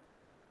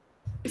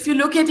 If you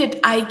look at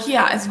it,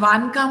 IKEA is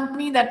one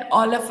company that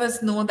all of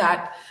us know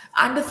that,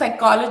 and the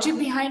psychology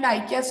behind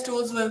IKEA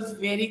stores was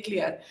very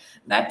clear,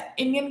 that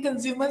Indian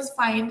consumers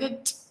find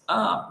it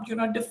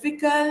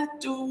difficult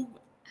to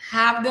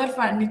have their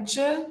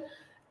furniture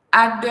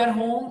at their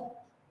home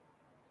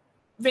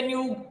when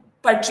you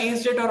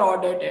purchased it or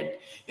ordered it,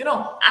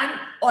 and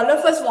all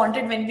of us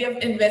wanted, when we have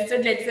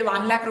invested, let's say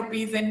 1 lakh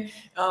rupees in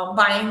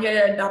buying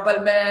a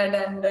double bed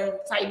and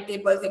 5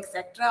 tables,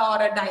 etc.,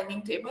 or a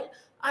dining table,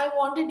 I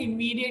want it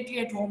immediately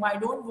at home. I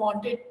don't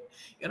want it,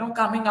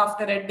 coming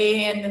after a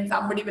day and then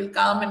somebody will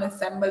come and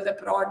assemble the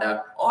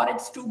product, or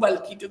it's too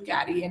bulky to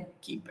carry and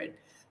keep it.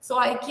 So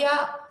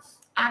IKEA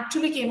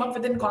actually came up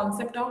with a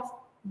concept of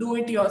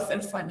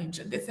do-it-yourself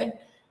furniture. They said,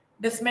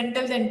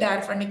 dismantle the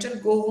entire furniture,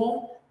 go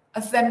home,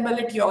 assemble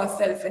it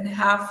yourself and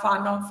have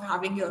fun of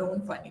having your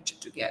own furniture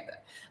together.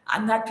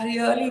 And that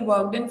really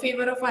worked in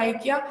favor of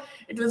IKEA.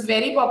 It was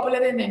very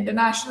popular in the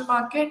international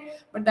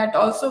market, but that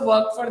also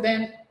worked for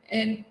them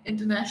in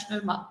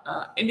international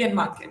Indian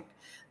market.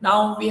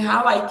 Now we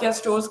have IKEA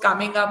stores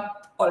coming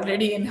up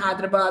already in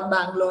Hyderabad,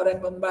 Bangalore and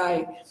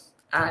Mumbai.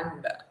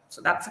 And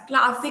so that's a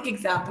classic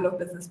example of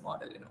business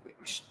model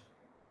innovation.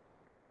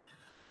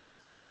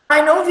 I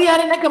know we are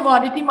in a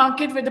commodity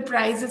market where the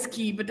price is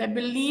key, but I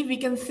believe we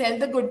can sell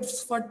the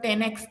goods for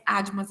 10x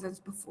as much as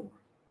before.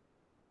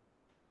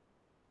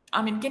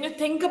 I mean, can you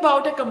think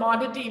about a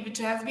commodity which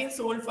has been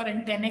sold for a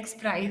 10x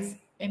price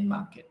in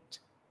market?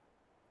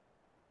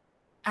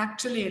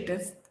 Actually, it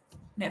is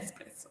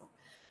Nespresso.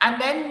 And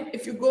then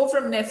if you go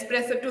from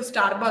Nespresso to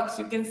Starbucks,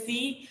 you can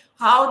see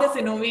how this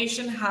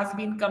innovation has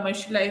been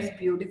commercialized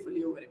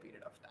beautifully over a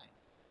period of time.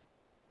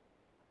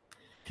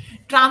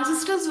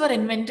 Transistors were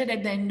invented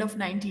at the end of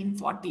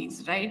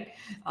 1940s, right?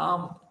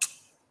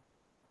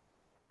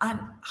 And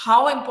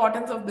how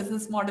importance of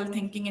business model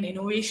thinking and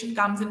innovation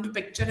comes into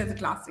picture as a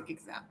classic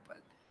example.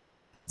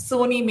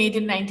 Sony made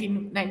in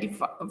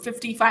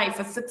 1955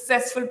 a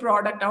successful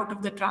product out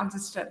of the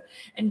transistor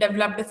and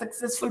developed a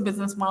successful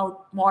business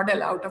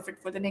model out of it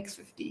for the next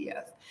 50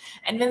 years.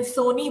 And when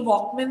Sony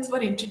Walkmans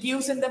were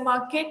introduced in the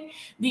market,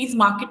 these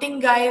marketing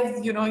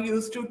guys,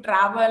 used to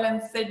travel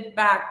and sit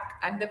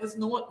back, and there was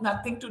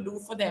nothing to do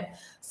for them.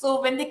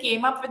 So when they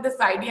came up with this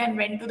idea and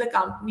went to the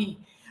company,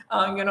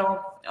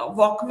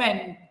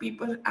 Walkman,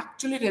 people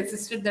actually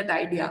resisted that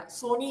idea.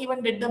 Sony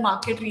even did the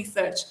market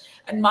research,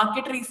 and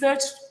market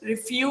research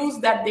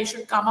refused that they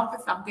should come up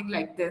with something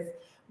like this.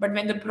 But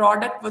when the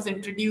product was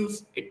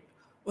introduced, it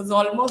was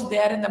almost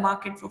there in the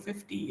market for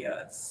 50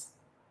 years.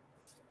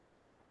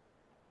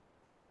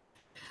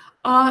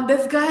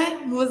 This guy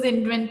who was the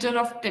inventor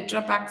of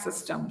Tetra Pak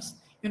systems,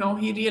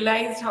 he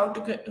realized how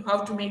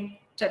to make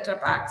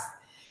Tetra Paks.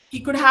 He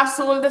could have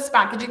sold this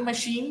packaging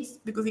machines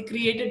because he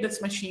created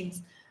these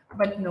machines.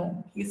 But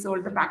no, he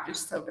sold the package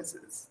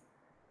services.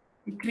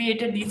 He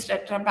created these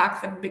Tetra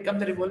Paks and become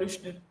the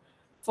revolutionary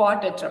for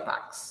Tetra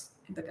Paks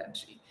in the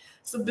country.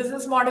 So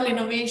business model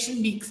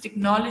innovation beats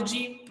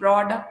technology,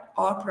 product,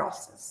 or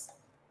process.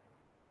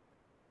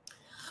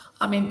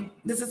 I mean,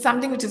 this is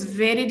something which is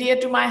very dear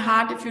to my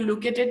heart. If you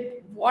look at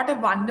it, what a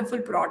wonderful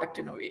product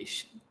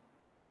innovation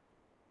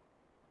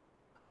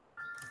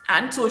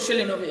and social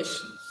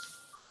innovation.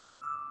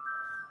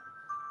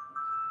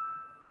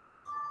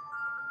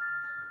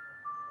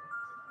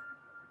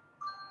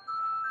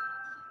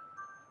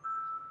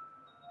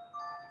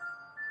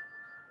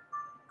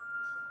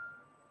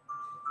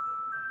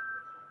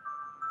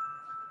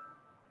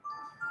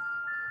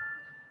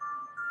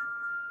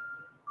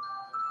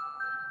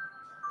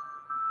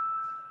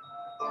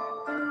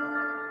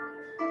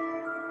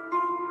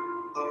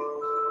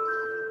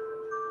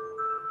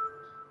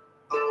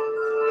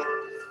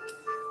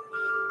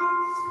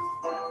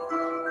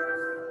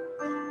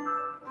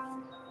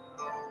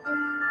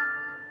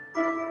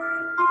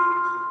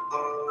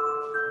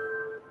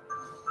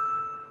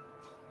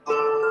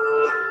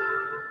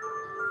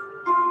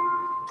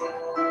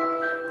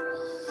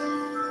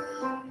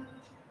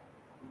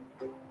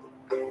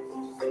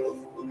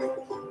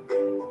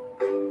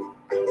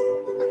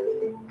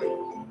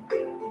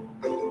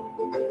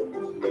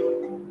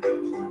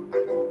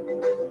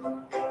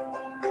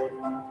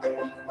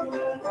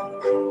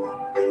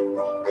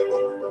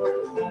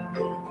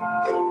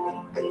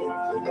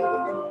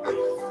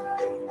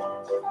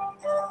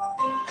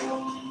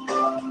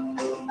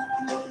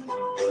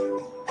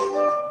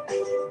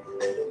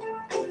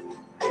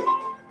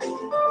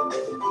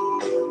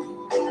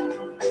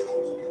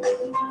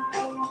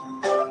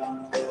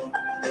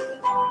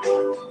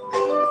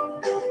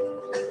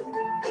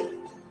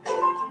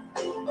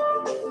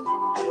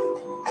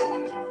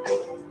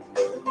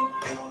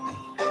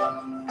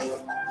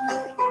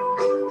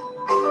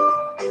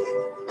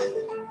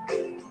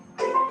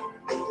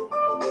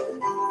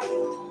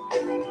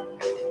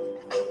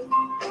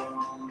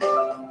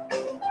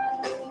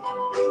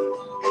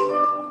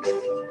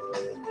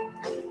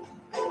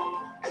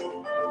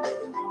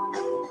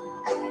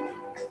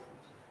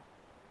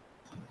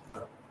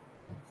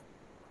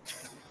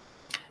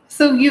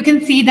 So you can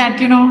see that,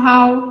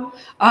 how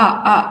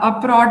a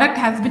product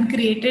has been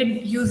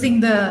created using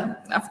the,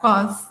 of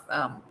course,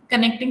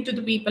 connecting to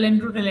the people in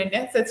rural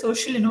India. So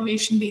social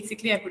innovation,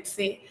 basically, I would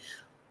say.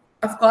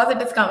 Of course,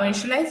 it is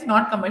commercialized,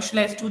 not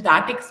commercialized to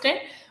that extent,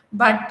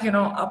 but,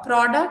 a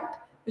product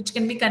which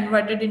can be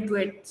converted into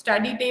a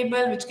study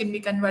table, which can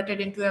be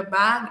converted into a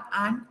bag,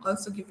 and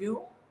also give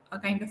you a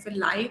kind of a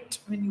light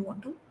when you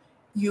want to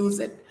use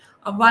it.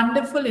 A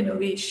wonderful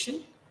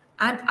innovation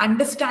and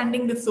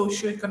understanding the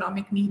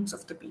socio-economic needs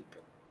of the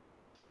people.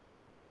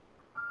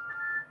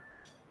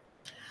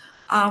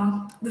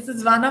 This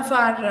is one of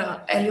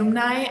our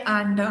alumni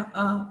and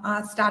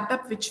our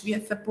startup which we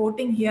are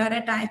supporting here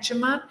at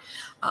IGNOU.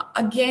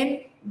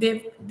 Again,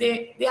 they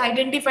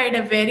identified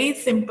a very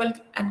simple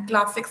and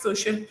classic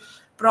social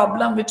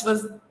problem, which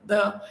was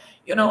the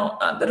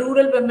the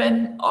rural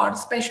women, or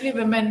especially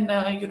women,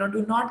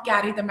 do not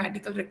carry the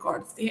medical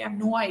records. They have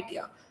no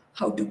idea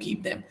how to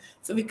keep them.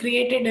 So we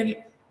created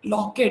a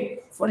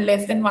locket for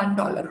less than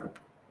 $1,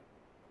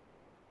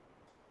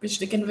 which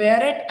they can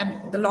wear it,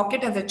 and the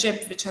locket has a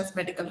chip which has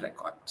medical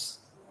records,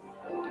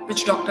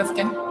 which doctors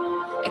can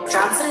access.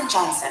 Johnson &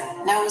 Johnson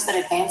knows that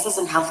advances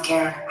in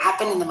healthcare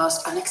happen in the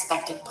most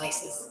unexpected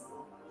places,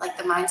 like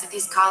the minds of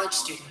these college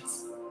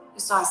students who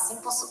saw a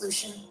simple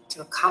solution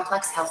to a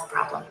complex health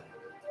problem.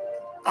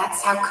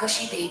 That's how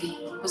Cushy Baby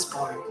was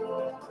born.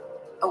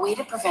 A way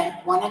to prevent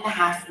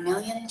 1.5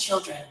 million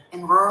children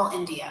in rural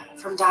India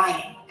from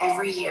dying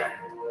every year,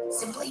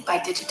 simply by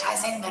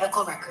digitizing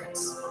medical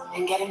records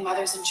and getting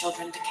mothers and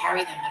children to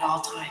carry them at all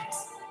times.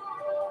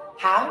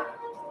 How?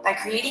 By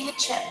creating a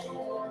chip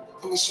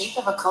in the shape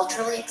of a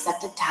culturally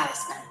accepted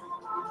talisman.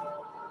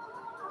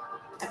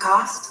 The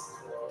cost?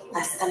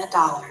 Less than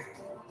 $1.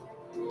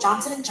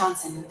 Johnson &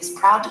 Johnson is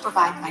proud to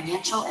provide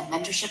financial and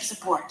mentorship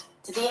support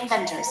to the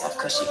inventors of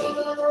Cushy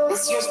Baby,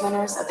 this year's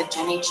winners of the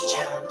Gen H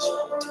Challenge,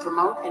 to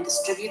promote and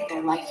distribute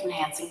their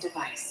life-enhancing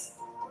device.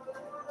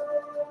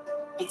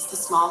 It's the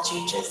small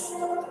changes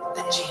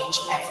that change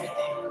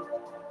everything.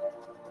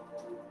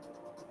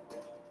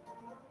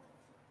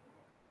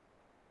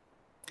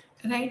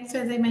 Right, so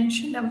as I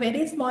mentioned, a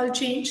very small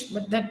change,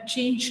 but that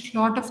changed a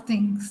lot of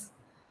things.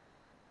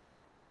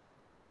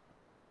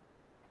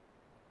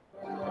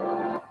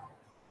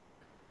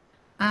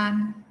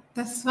 And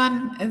this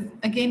one is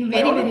again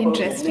very, very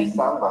interesting.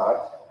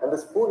 Sambar, and the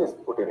spoon is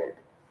put in it.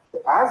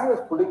 As he was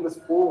putting the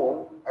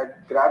spoon, I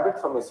grabbed it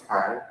from his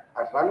hand,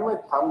 I ran my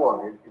thumb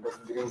on it, it was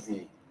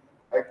greasy.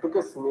 I took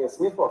a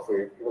sniff of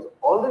it, it was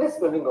already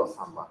smelling of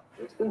sambar.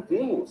 It's been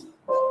reused.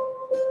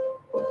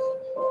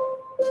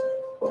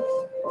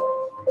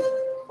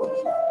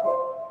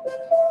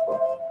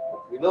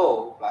 We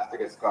know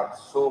plastic has got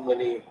so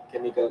many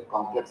chemical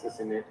complexes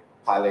in it,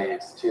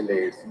 phthalates,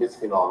 chelates,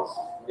 bisphenols.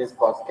 This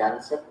cause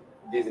cancer,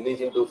 these leach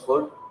into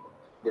food,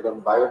 they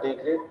don't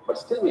biodegrade, but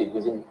still we're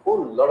using a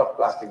whole lot of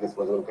plastic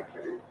disposable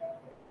material.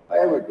 Why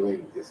are we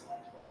doing this?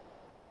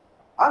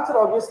 Answer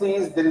obviously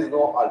is there is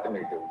no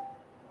alternative.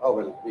 Oh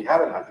well, we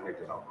have an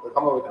alternative now. We'll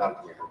come up with an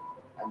alternative.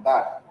 And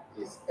that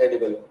is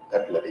edible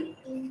cutlery.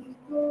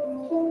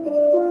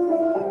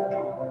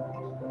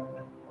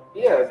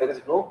 Here there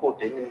is no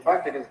coating, in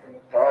fact it is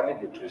entirely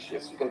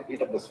nutritious. You can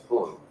eat up the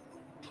spoon.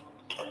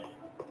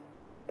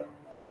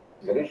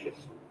 Delicious.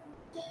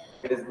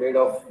 It is made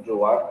of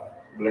jowar,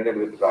 blended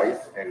with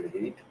rice and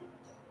wheat,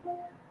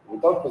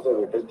 without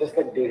preservatives, just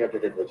like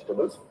dehydrated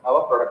vegetables.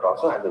 Our product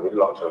also has a very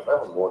long shelf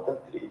life of more than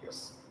 3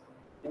 years.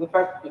 In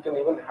fact, you can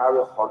even have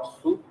a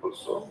hot soup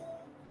also.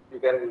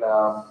 You can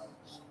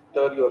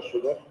stir your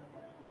sugar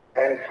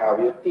and have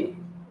your tea.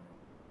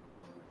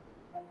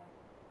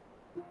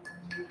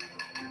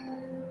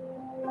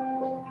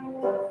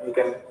 You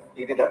can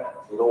eat it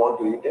up. You don't want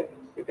to eat it,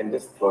 you can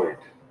just throw it.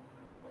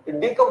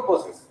 It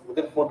decomposes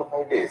within 4 to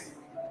 5 days.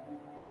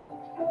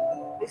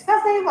 इसका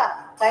सही बात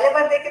पहले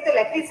बार देखे तो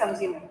लकड़ी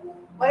समझी मैं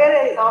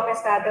मगर गांव में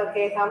स्टार्ट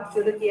होके काम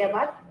शुरू किया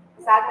बाद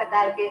साग में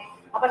डाल के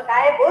अपन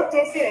खाए बहुत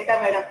टेस्टी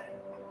रहता मैडम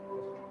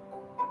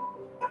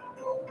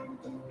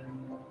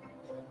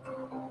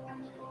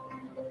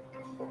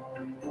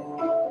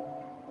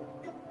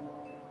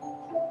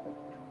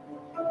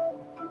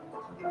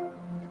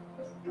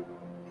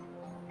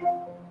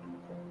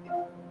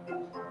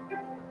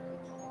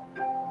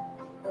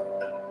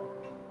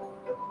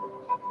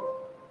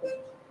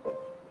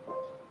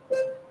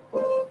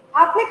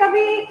आपने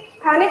कभी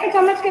खाने के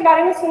चम्मच के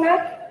बारे में सुना?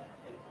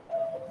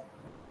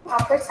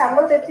 आपको एक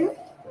सैंपल देती हूँ।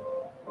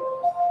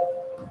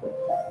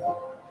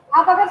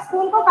 आप अगर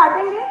स्पून को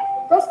काटेंगे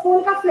तो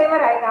स्पून का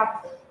फ्लेवर आएगा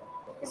आपको।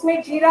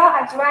 इसमें जीरा,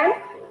 अजवाइन,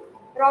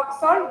 रॉक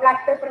सॉल्ट, ब्लैक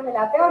पेपर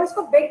मिलाते हैं और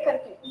इसको बेक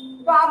करके।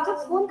 तो आप जब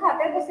स्पून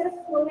खाते हैं तो सिर्फ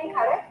स्पून नहीं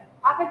खा रहे,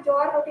 आप एक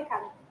ज्वार रोटी खा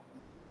रहे हैं।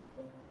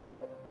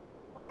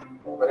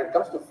 When it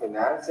comes to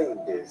financing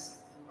this,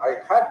 I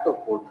had to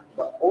put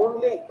the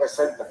only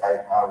asset that I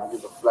have, which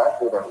is a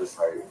flat wood on the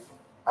side,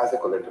 as a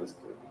collateral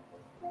security.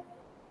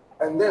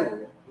 And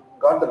then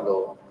got the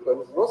loan. There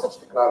was no such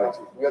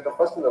technology. We are the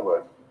first in the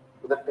world.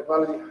 So the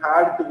technology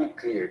had to be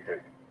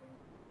created.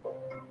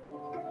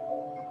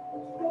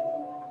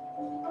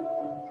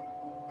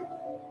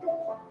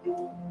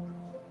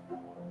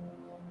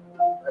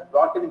 I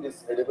brought in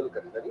this edible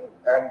cutlery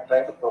and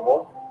trying to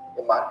promote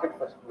a market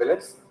for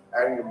millets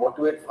and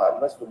motivate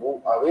farmers to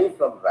move away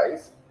from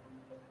rice.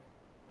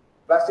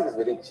 Plastic is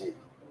very cheap,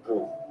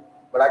 true,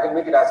 but I can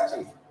make it as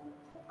cheap.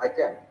 I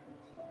can,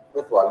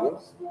 with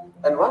volumes.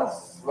 And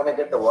once when I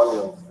get the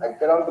volumes, I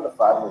get on to the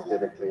farmers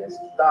directly and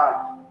start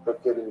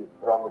procuring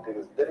raw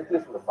materials directly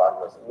from the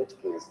farmers, in which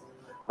case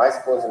my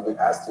spores will be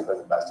as cheap as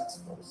the plastic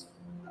spores.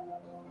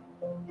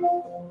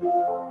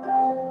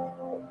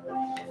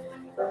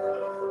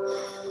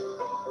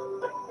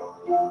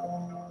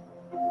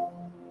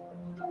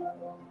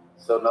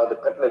 So now the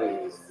cutlery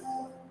is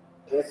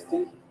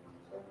tasty,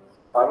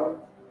 fun,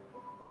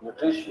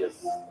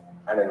 nutritious,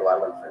 and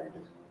environment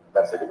friendly.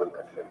 That's edible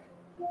cutlery.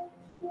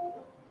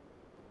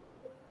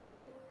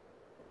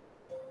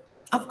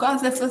 Of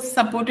course, this was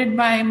supported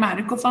by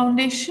Marico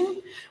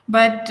Foundation,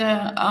 but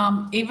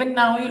even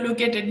now you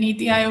look at it,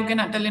 Niti Aayog and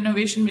Atal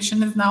Innovation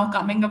Mission is now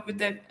coming up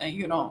with a,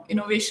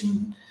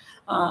 innovation,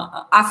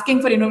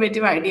 asking for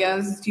innovative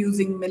ideas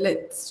using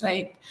millets,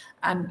 right?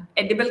 And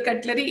edible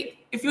cutlery,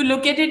 if you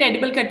look at it,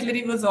 edible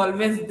cutlery was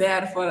always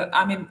there for,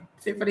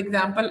 say for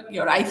example,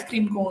 your ice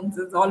cream cones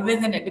is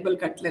always an edible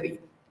cutlery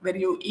where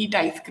you eat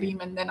ice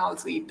cream and then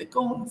also eat the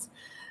cones.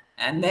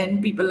 And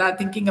then people are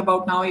thinking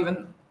about now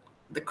even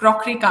the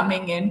crockery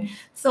coming in.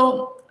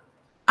 So,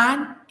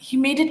 and he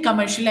made it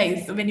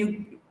commercialized. So when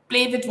you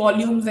play with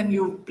volumes and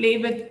you play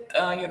with,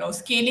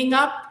 scaling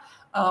up,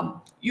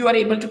 you are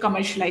able to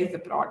commercialize the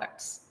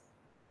products.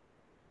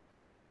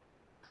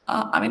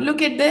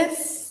 Look at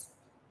this,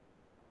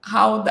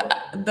 how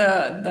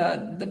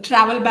the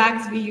travel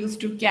bags we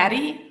used to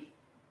carry,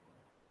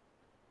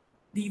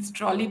 these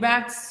trolley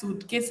bags,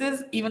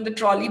 suitcases, even the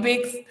trolley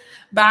bags,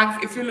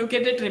 if you look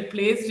at it,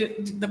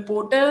 replaced the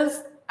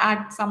porters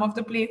at some of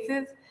the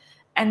places,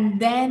 and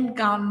then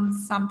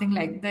comes something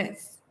like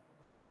this,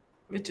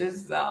 which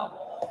is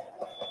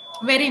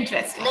very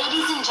interesting.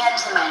 Ladies and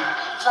gentlemen,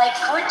 flight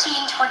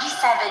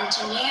 1427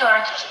 to New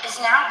York is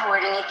now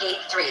boarding at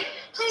gate 3.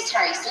 Please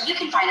hurry so you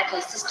can find a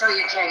place to store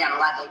your carry-on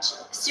luggage.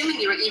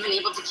 Assuming you were even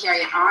able to carry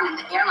it on and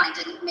the airline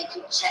didn't make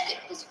you check it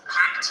because you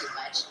packed too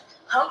much.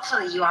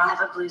 Hopefully you all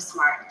have a Blue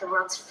Smart, the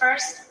world's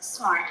first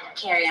smart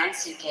carry-on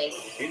suitcase.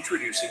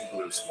 Introducing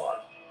Blue Smart,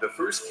 the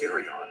first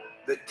carry-on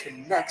that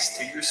connects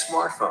to your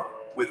smartphone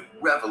with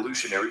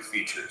revolutionary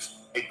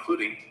features,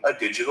 including a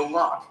digital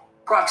lock,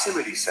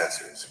 proximity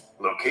sensors,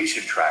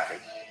 location tracking,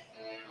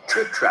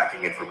 trip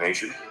tracking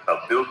information, a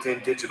built-in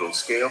digital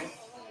scale,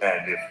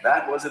 and if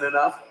that wasn't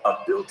enough, a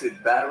built-in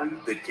battery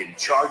that can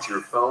charge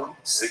your phone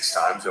 6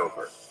 times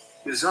over.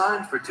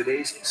 Designed for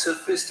today's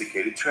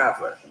sophisticated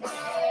traveler.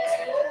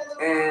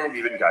 And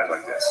even guys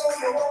like this.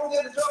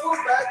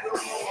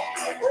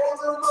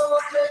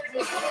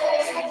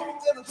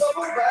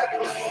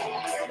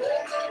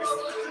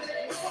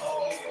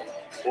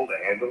 Pull the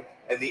handle,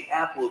 and the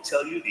app will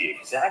tell you the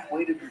exact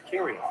weight of your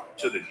carry-on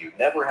so that you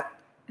never have.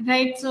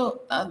 Right,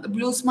 so the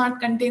Blue Smart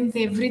contains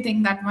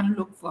everything that one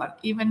look for.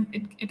 Even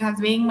it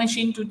has weighing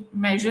machine to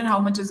measure how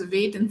much is the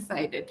weight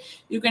inside it.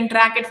 You can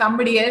track it.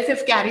 Somebody else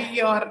if carry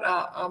your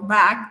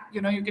bag,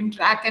 you can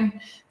track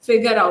and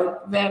figure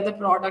out where the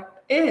product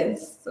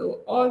is. So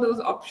all those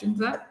options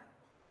are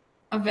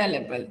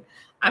available.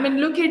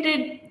 Look at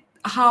it,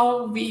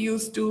 how we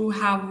used to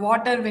have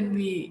water when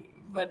we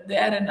were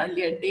there in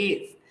earlier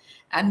days,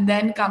 and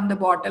then come the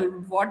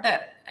bottled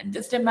water. And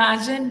just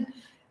imagine,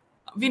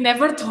 we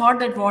never thought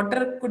that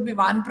water could be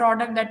one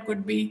product that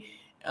could be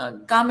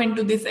come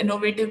into this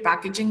innovative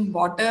packaging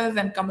bottles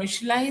and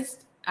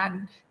commercialized.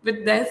 And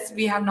with this,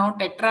 we have now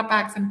Tetra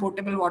Packs and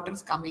portable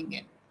waters coming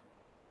in.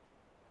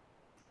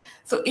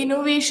 So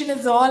innovation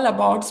is all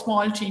about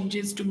small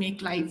changes to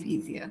make life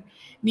easier.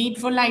 Need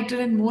for lighter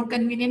and more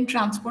convenient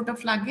transport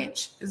of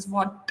luggage is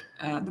what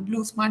the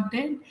Blue Smart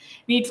did.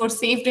 Need for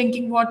safe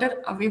drinking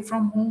water away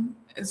from home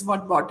is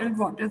what bottled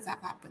waters have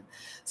happened.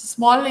 So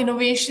small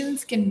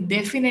innovations can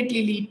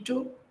definitely lead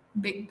to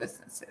big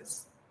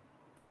businesses.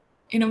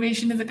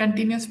 Innovation is a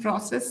continuous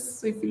process.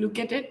 So if you look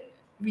at it,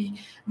 we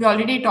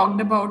already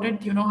talked about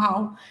it,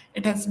 how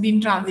it has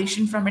been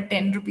transitioned from a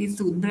 10 rupees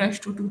toothbrush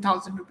to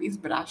 2000 rupees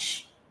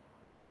brush.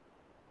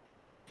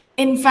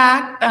 In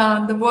fact,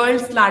 the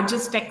world's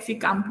largest taxi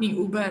company,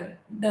 Uber,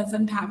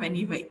 doesn't have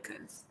any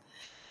vehicles.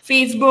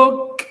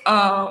 Facebook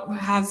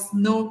has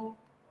no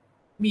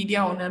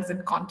media owners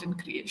in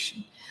content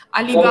creation.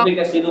 Alibaba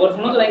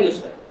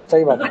is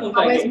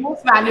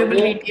most valuable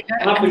retailer.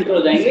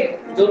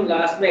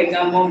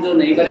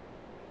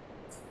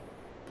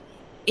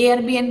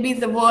 Airbnb is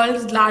the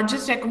world's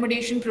largest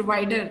accommodation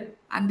provider,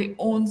 and they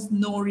owns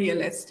no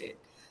real estate.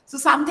 So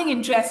something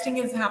interesting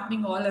is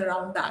happening all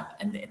around that.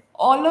 And then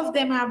all of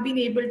them have been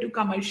able to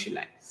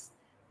commercialize.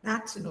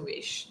 That's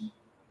innovation.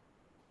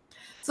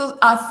 So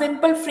a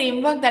simple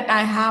framework that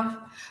I have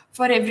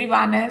for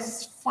everyone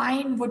is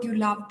find what you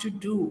love to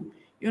do.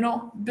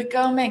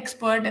 Become an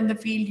expert in the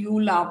field you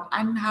love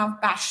and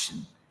have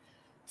passion.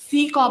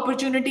 Seek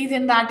opportunities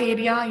in that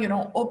area,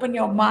 open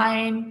your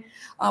mind,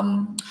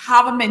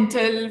 have a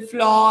mental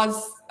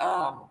flaws,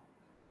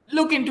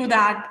 look into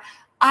that.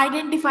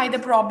 Identify the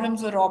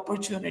problems or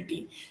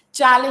opportunity,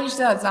 challenge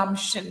the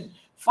assumption,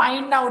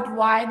 find out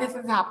why this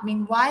is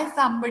happening, why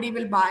somebody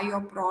will buy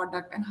your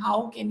product, and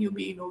how can you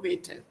be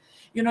innovative.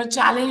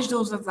 Challenge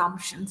those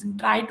assumptions and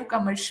try to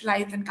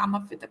commercialize and come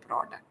up with a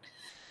product.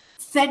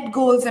 Set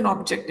goals and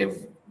objectives,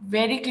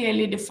 very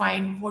clearly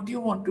define what you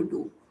want to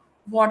do.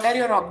 What are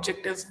your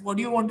objectives? What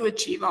do you want to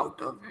achieve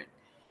out of it?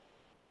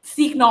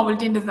 Seek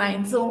novelty in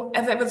design. So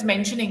as I was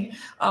mentioning,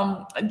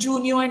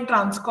 Junio and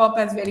Transcorp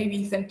has very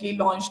recently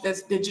launched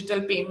this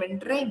digital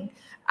payment ring.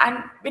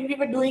 And when we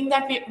were doing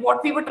that,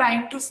 what we were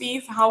trying to see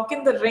is how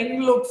can the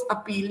ring looks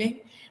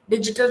appealing,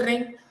 digital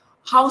ring,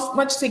 how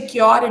much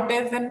secure it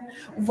is, and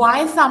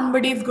why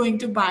somebody is going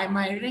to buy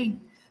my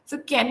ring. So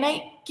can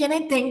I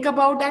think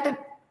about that? And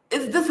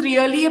is this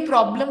really a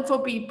problem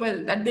for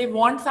people that they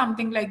want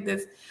something like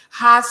this?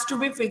 Has to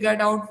be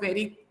figured out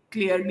very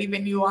clearly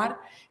when you are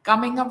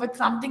coming up with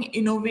something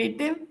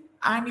innovative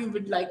and you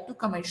would like to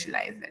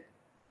commercialize it.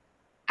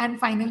 And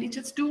finally,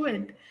 just do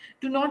it.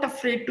 Do not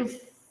afraid to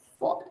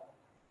fall.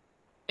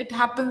 It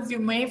happens, you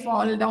may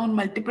fall down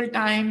multiple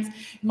times,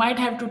 you might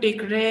have to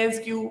take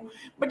risk,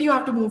 but you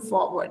have to move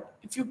forward.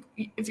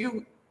 If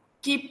you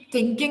keep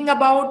thinking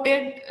about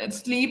it,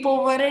 sleep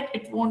over it,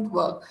 it won't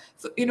work.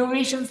 So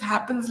innovations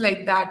happens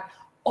like that.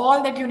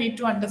 All that you need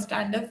to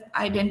understand is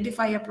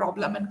identify a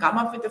problem and come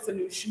up with a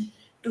solution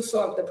to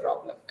solve the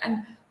problem,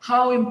 and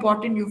how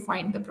important you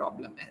find the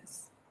problem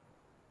is.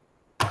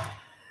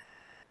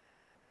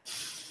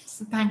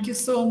 So thank you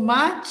so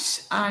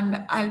much,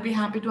 and I'll be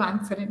happy to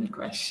answer any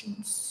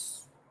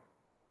questions.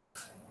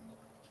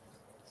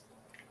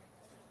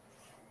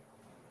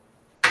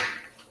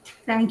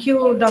 Thank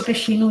you, Dr.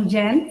 Sheenu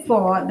Jain,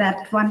 for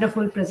that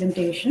wonderful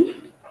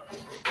presentation.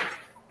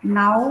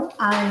 Now,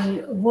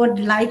 I would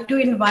like to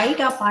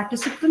invite our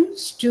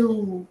participants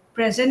to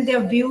present their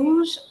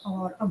views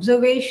or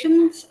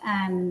observations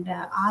and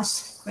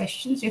ask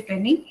questions, if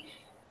any.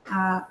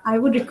 I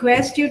would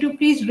request you to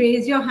please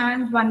raise your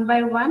hands one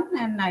by one,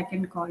 and I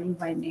can call you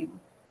by name.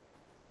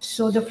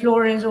 So the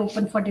floor is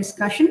open for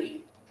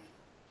discussion.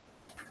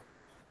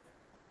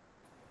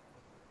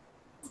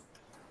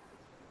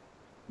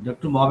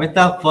 Dr.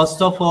 Momita,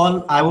 first of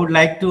all, I would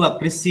like to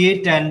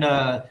appreciate and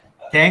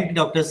thank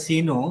Dr.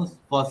 Sheenu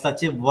for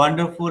such a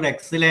wonderful,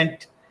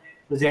 excellent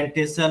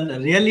presentation,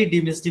 really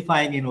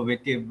demystifying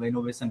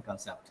innovation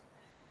concept.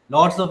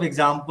 Lots of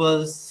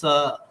examples.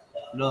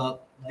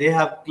 They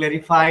have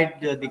clarified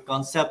the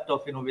concept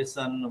of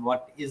innovation,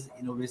 what is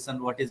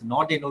innovation, what is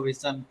not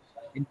innovation.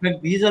 In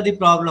fact, these are the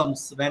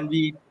problems when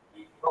we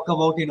talk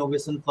about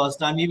innovation first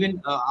time.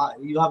 Even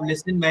you have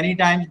listened many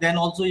times, then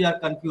also you are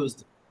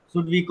confused.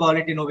 Should we call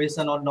it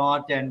innovation or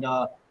not? And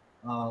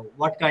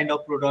what kind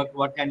of product,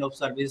 what kind of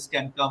service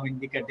can come in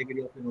the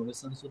category of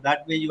innovation? So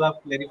that way you have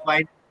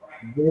clarified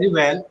very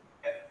well.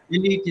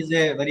 Really, it is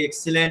a very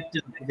excellent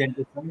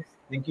presentation.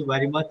 Thank you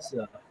very much.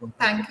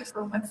 Thank you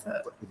so much,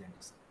 sir.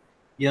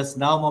 Yes,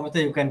 now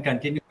Momita, you can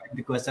continue with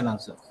the question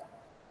answer.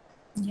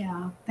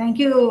 Yeah, thank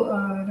you,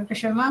 Dr.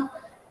 Sharma.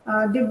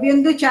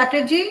 Divyendu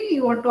Chatterjee,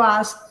 you want to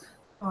ask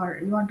or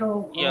you want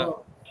to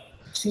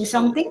say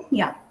something?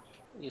 Yeah.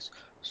 Yes.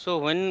 So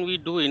when we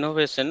do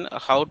innovation,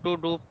 how to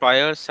do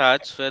prior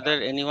search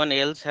whether anyone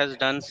else has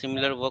done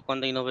similar work on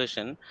the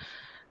innovation,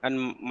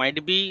 and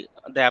might be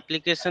the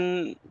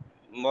application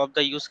of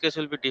the use case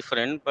will be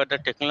different, but the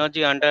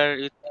technology under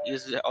it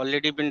is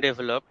already been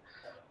developed.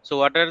 So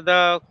what are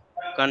the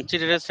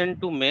consideration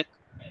to make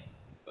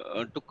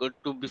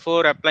to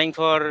before applying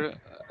for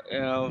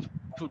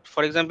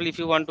for example, if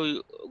you want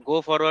to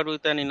go forward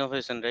with an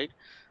innovation, right?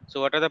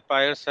 So what are the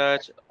prior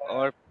search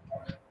or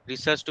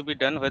research to be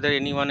done, whether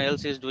anyone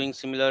else is doing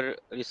similar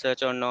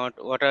research or not?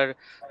 What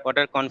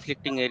are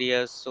conflicting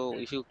areas? So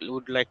if you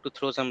would like to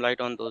throw some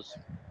light on those.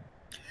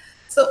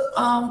 So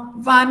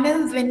one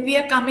is when we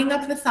are coming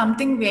up with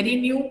something very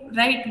new,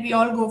 right? We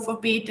all go for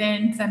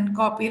patents and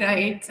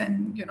copyrights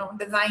and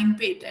design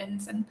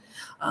patents and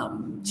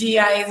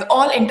GIs,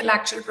 all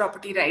intellectual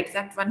property rights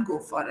that one go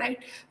for, right?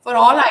 For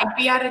all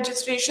IPR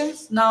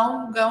registrations,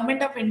 now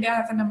Government of India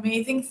has an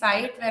amazing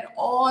site where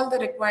all the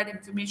required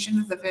information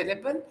is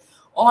available.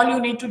 All you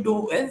need to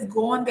do is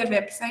go on their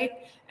website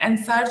and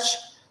search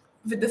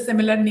with the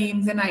similar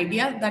names and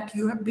ideas that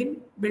you have been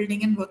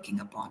building and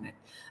working upon it.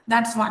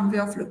 That's one way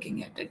of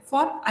looking at it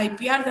for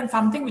IPRs and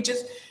something which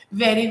is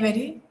very,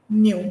 very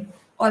new,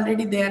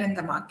 already there in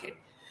the market.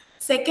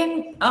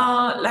 Second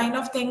line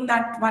of thing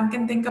that one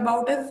can think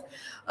about is,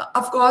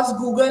 of course,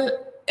 Google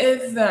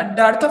is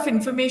dearth of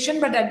information,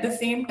 but at the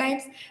same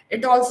time,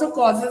 it also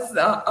causes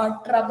a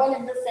trouble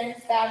in the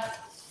sense that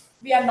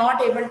we are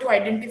not able to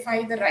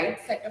identify the right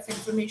set of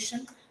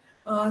information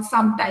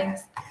sometimes.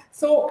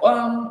 So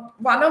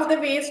one of the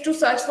ways to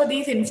search for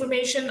these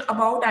information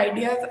about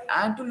ideas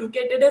and to look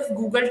at it is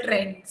Google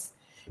Trends.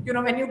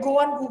 When you go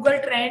on Google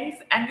Trends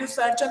and you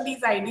search on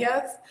these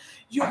ideas,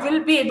 you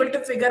will be able to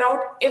figure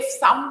out if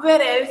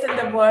somewhere else in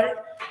the world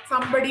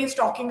somebody is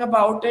talking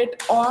about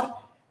it or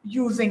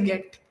using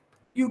it.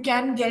 You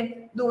can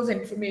get those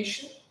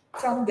information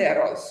from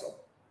there also.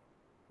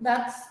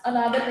 That's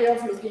another way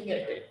of looking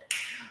at it.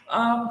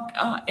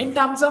 In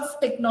terms of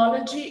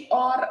technology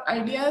or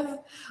ideas,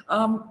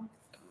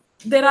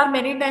 there are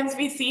many times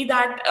we see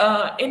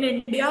that in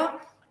India,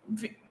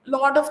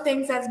 lot of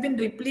things has been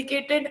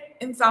replicated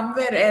in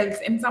somewhere else,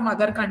 in some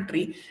other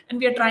country, and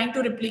we are trying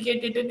to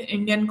replicate it in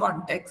Indian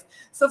context.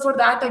 So for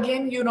that,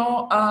 again,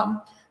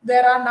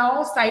 there are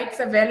now sites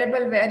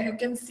available where you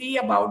can see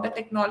about the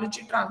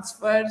technology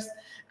transfers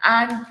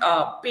and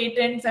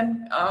patents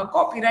and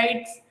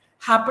copyrights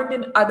happened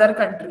in other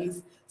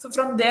countries. So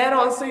from there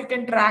also you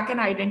can track and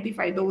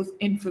identify those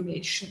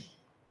information.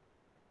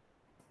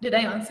 Did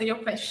I answer your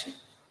question?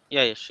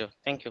 Yeah, sure.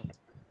 Thank you.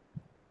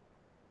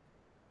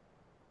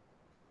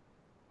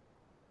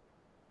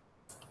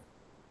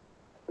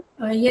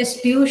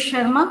 Yes, Piyush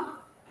Sharma,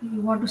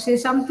 you want to say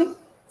something?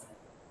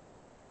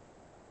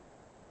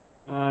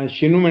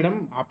 Shinu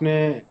madam,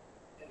 आपने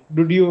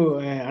did you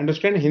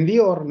understand Hindi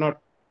or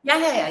not?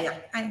 Yeah.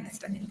 I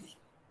understand Hindi.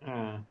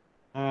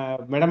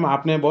 Madam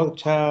आपने बहुत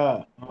अच्छा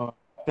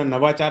अपना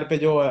नवाचार पे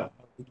जो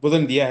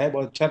उद्बोधन दिया है,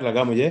 बहुत अच्छा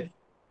लगा मुझे।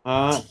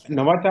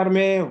 नवाचार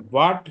में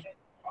व्हाट,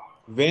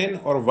 व्हेन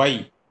और व्हाई,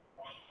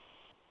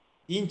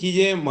 तीन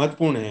चीजें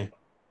महत्वपूर्ण हैं।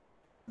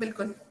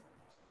 बिल्कुल।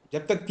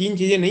 जब तक तीन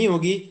चीजें नहीं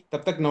होगी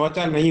तब तक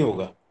नवाचार नहीं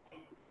होगा।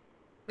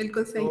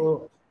 बिल्कुल सही।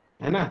 तो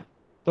है ना,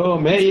 तो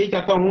मैं यही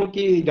चाहता हूँ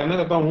कि जानना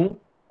चाहता हूँ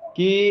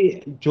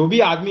कि जो भी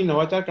आदमी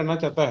नवाचार करना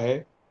चाहता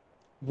है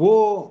वो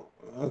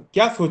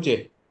क्या सोचे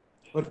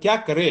और क्या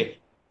करे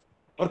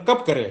और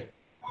कब करे।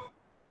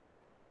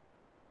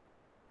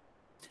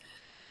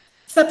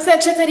 सबसे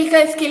अच्छा तरीका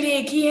इसके लिए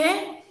एक ही है,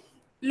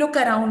 लुक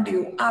अराउंड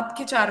यू।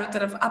 आपके चारों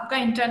तरफ आपका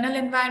इंटरनल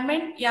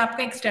एनवायरनमेंट या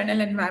आपका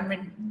एक्सटर्नल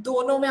एनवायरनमेंट,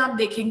 दोनों में आप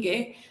देखेंगे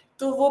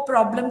तो वो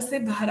प्रॉब्लम से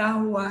भरा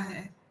हुआ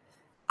है।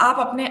 आप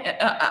अपने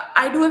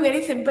I do a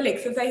very simple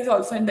exercise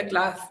also in the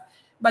class.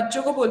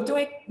 बच्चों को बोलती हूँ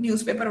एक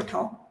न्यूज़पेपर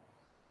उठाओ,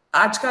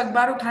 आज का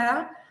अखबार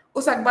उठाया,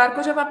 उस अखबार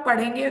को जब आप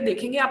पढ़ेंगे और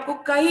देखेंगे आपको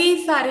कई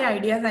सारे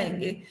आइडियाज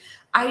आएंगे।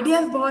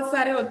 आइडियाज बहुत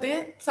सारे होते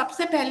हैं।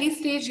 सबसे पहली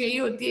स्टेज यही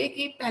होती है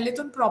कि पहले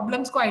तुम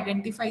प्रॉब्लम्स को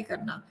आइडेंटिफाई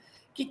करना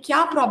कि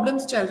क्या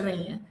प्रॉब्लम्स चल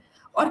रही हैं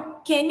और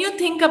can you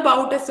think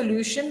about a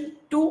solution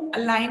to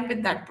align with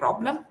that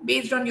problem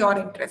based on your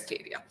interest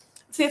area.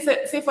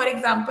 से फॉर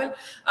एग्जाम्पल,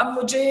 अब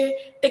मुझे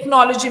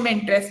टेक्नोलॉजी में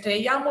इंटरेस्ट है,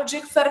 या मुझे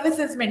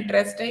सर्विसेज में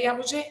इंटरेस्ट है, या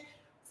मुझे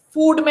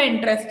फूड में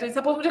इंटरेस्ट है।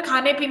 सपोज मुझे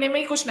खाने पीने में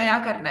ही कुछ नया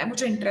करना है,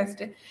 मुझे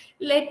इंटरेस्ट है।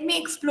 Let me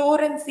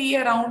explore and C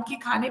around कि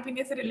खाने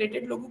पीने से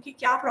रिलेटेड लोगों की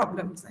क्या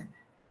प्रॉब्लम्स हैं।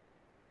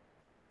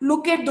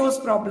 Look at those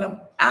problems,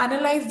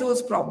 analyze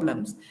those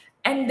problems,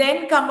 and then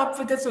come up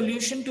with a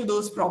solution to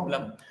those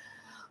problems.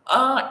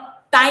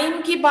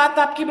 Time की बात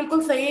आपकी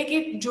बिल्कुल सही है कि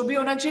जो भी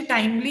होना चाहिए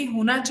टाइमली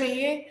होना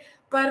चाहिए,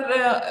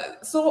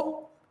 पर सो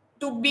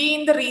to be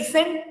in the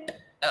recent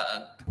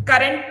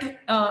current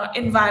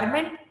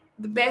environment,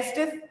 the best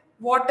is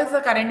what is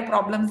the current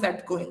problems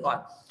that going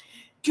on.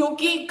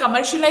 क्योंकि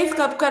कमर्शियलाइज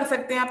कब कर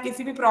सकते हैं आप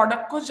किसी भी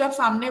प्रोडक्ट को, जब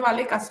सामने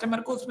वाले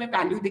कस्टमर को उसमें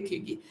वैल्यू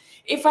दिखेगी।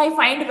 If I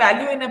find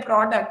value in a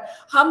product,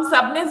 हम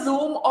सबने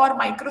जूम और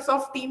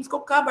माइक्रोसॉफ्ट टीम्स को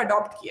कब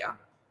अडॉप्ट किया?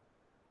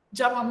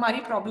 जब हमारी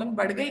प्रॉब्लम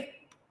बढ़ गई,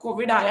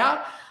 कोविड आया,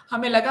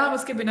 हमें लगा हम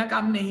उसके बिना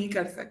काम नहीं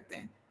कर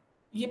सकते।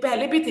 ये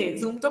पहले भी थे,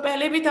 जूम तो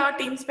पहले भी था,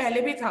 टीम्स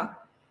पहले भी था,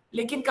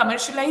 लेकिन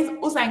कमर्शियलाइज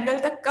उस एंगल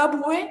तक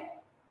कब हुए?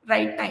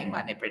 राइट टाइम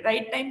आने पे।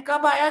 राइट टाइम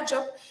कब आया?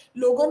 जब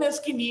लोगों ने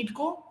उसकी नीड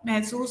को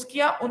महसूस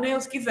किया, उन्हें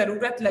उसकी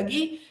जरूरत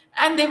लगी,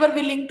 and they were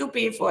willing to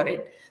पे फॉर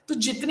इट। तो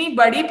जितनी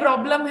बड़ी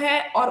प्रॉब्लम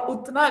है और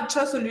उतना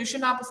अच्छा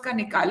सोल्यूशन आप उसका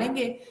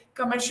निकालेंगे,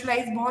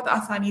 कमर्शियलाइज बहुत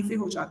आसानी से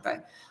हो जाता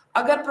है।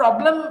 अगर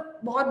प्रॉब्लम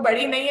बहुत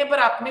बड़ी नहीं है पर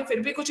आपने फिर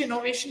भी कुछ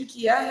इनोवेशन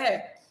किया है,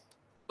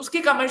 उसकी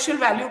कमर्शियल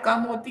वैल्यू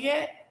कम होती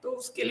है, तो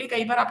उसके लिए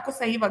कई बार आपको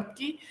सही वक्त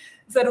की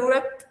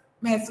जरूरत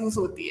महसूस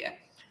होती है।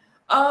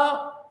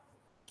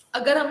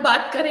 अगर हम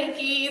बात करें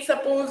कि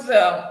suppose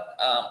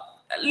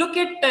look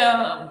at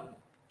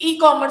e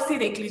commerce ही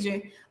देख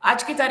लीजिए।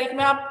 आज की तारीख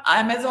में आप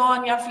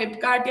अमेजोन या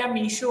फ्लिपकार्ट या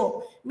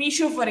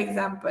Meesho for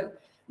example,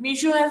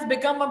 Meesho has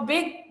become a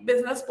big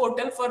business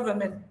portal for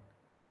women.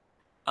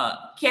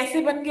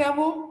 कैसे बन गया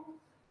वो?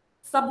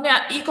 सबने,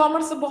 ई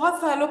कॉमर्स तो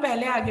बहुत सालों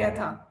पहले आ गया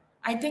था।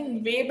 I think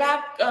way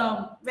back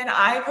when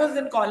I was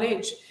in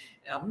college,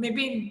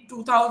 maybe in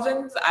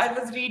 2000s I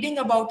was reading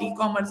about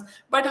e-commerce,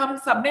 but हम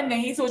सबने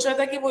नहीं सोचा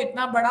था कि वो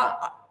इतना बड़ा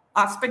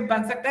एस्पेक्ट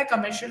बन सकता है,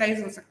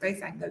 कमर्शियलाइज हो सकता है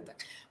इस एंगल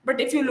तक।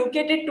 But if you look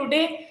at it today,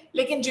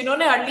 लेकिन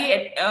जिन्होंने अर्ली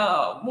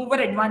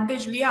मूवर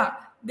एडवांटेज लिया,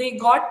 they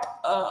got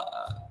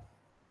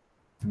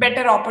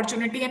better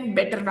opportunity and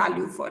better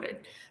value for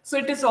it.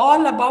 So it is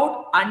all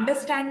about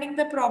understanding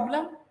the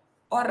problem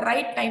और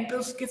right time पे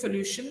उसके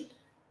solution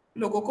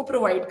लोगों को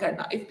provide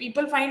करना। If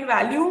people find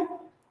value,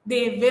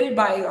 they will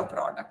buy your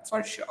product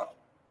for sure.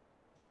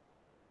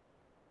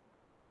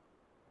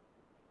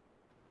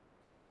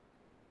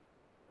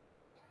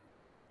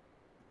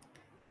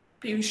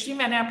 Piyush ji,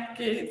 मैंने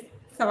आपके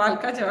सवाल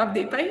का जवाब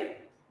दे पाई?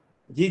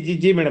 जी जी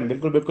जी मैडम,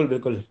 बिल्कुल बिल्कुल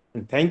बिल्कुल।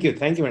 Thank you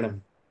madam.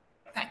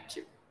 Thank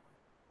you.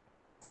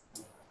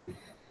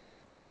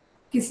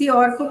 किसी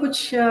और को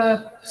कुछ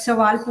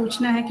सवाल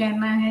पूछना है,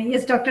 कहना है?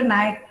 Yes doctor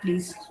Nayak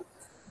please.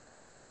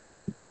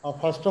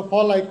 First of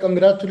all, I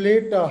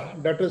congratulate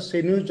Dr.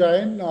 Senu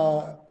Jain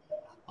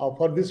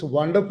for this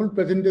wonderful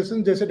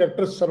presentation. जैसे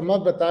Dr.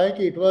 Sharma बताया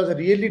कि it was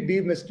really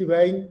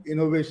demystifying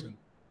innovation.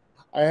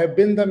 I have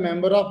been the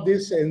member of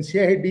this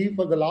NCID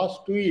for the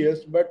last 2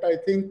 years, but I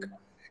think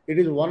it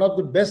is one of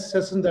the best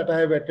sessions that I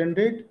have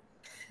attended.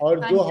 और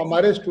जो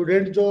हमारे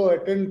student जो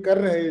attend कर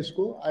रहे हैं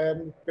इसको, I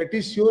am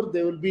pretty sure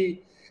they will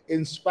be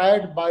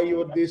inspired by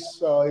your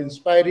this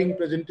inspiring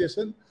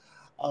presentation.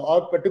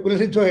 और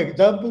particularly जो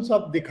एग्जाम्पल्स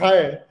आप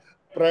दिखाए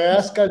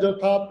प्रयास का जो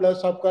था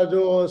प्लस आपका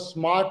जो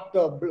smart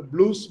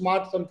blue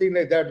smart something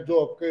like that जो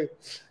आपके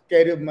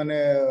कैरी मैंने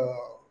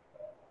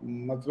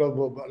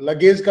मतलब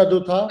लगेज का जो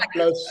था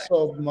plus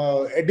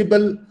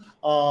edible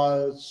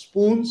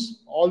spoons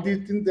all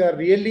these things they are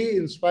really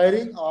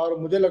inspiring. और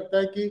मुझे लगता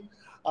है कि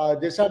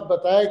जैसा आप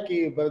बताया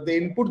कि the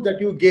input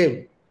that you gave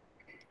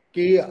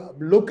कि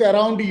look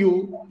around you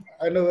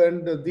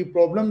and the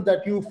problem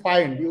that you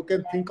find you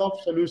can think of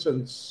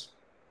solutions.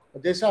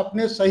 जैसे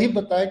आपने सही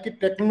बताया कि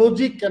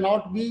technology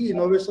cannot be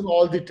innovation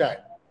all the time.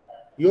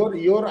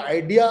 Your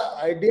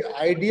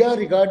idea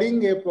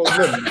regarding a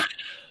problem,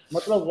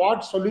 मतलब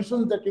what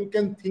solutions that you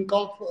can think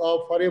of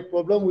for a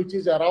problem which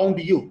is around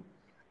you,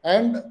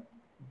 and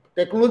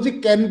technology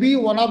can be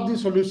one of the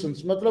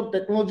solutions. मतलब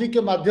technology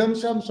के माध्यम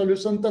से हम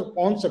solution तक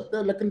पहुंच सकते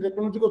हैं, लेकिन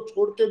टेक्नोलॉजी को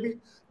छोड़ के भी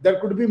there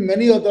could be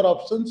many other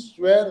options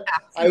where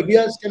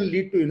ideas can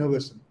lead to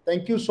innovation.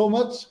 Thank you so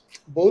much,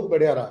 बहुत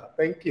बढ़िया रहा.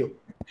 Thank you.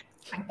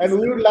 And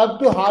we would love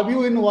to have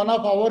you in one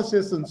of our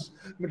sessions.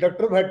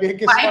 Dr. Bhatia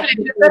के साथ.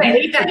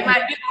 Anytime,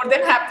 I'll be more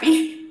than happy.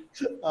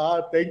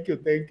 Thank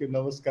you.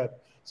 नमस्कार.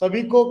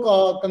 सभी को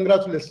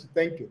congratulations.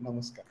 Thank you.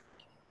 नमस्कार.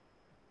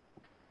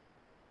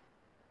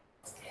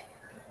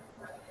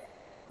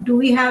 Do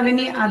we have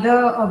any other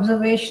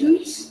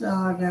observations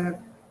or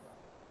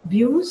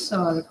views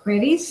or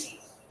queries?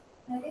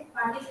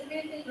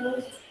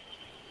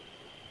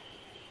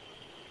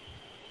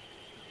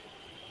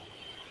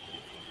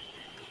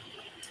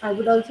 I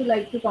would also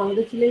like to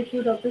congratulate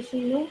you, Dr.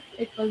 Shinu.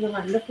 It was a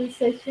wonderful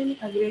session,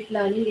 a great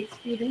learning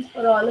experience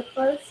for all of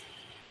us.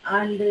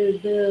 And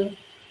the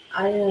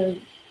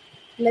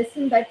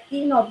lesson that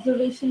keen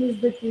observation is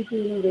the key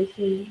to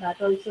innovation,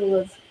 that also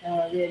was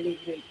really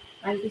great.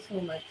 Thank you so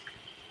much.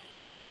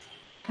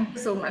 Thank you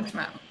so much,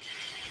 ma'am.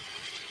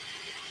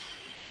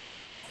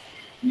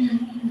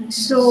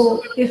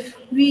 So if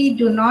we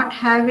do not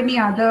have any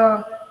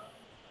other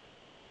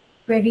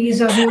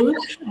queries or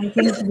views, I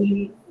think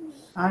we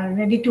are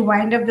ready to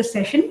wind up the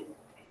session.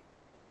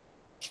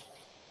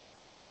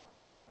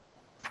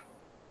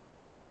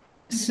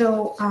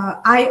 So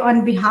I,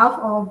 on behalf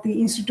of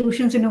the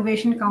Institution's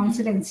Innovation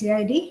Council,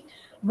 NCID,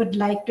 would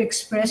like to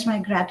express my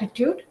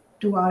gratitude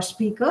to our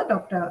speaker,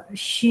 Dr.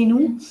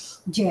 Shinu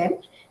Jain,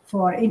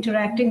 for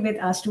interacting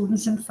with our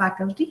students and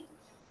faculty.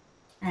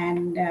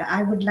 And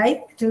I would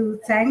like to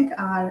thank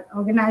our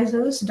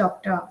organizers,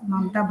 Dr.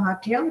 Mamta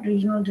Bhatia,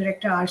 Regional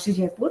Director, RC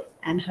Jaipur,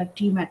 and her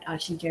team at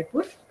RC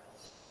Jaipur.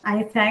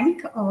 I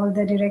thank all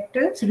the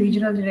directors,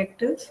 regional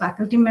directors,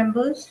 faculty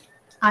members,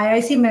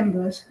 IIC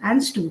members,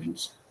 and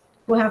students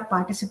who have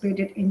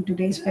participated in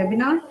today's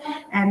webinar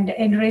and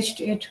enriched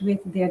it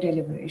with their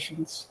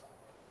deliberations.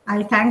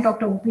 I thank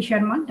Dr. O.P.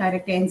 Sharma,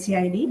 Director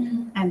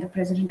NCID, and the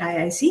President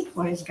IIC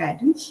for his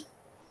guidance.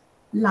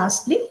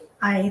 Lastly,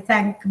 I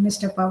thank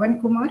Mr.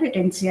 Pawan Kumar at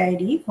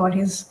NCID for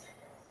his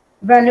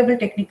valuable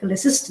technical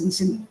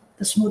assistance in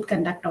the smooth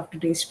conduct of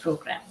today's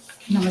program.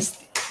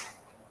 Namaste.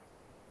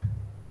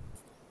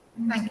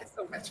 Thank you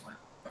so much,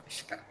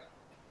 ma'am.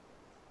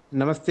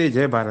 नमस्ते.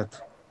 जय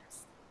भारत.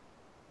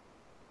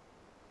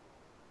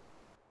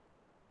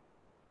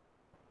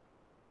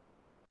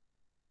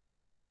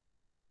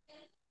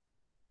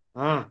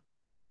 हाँ.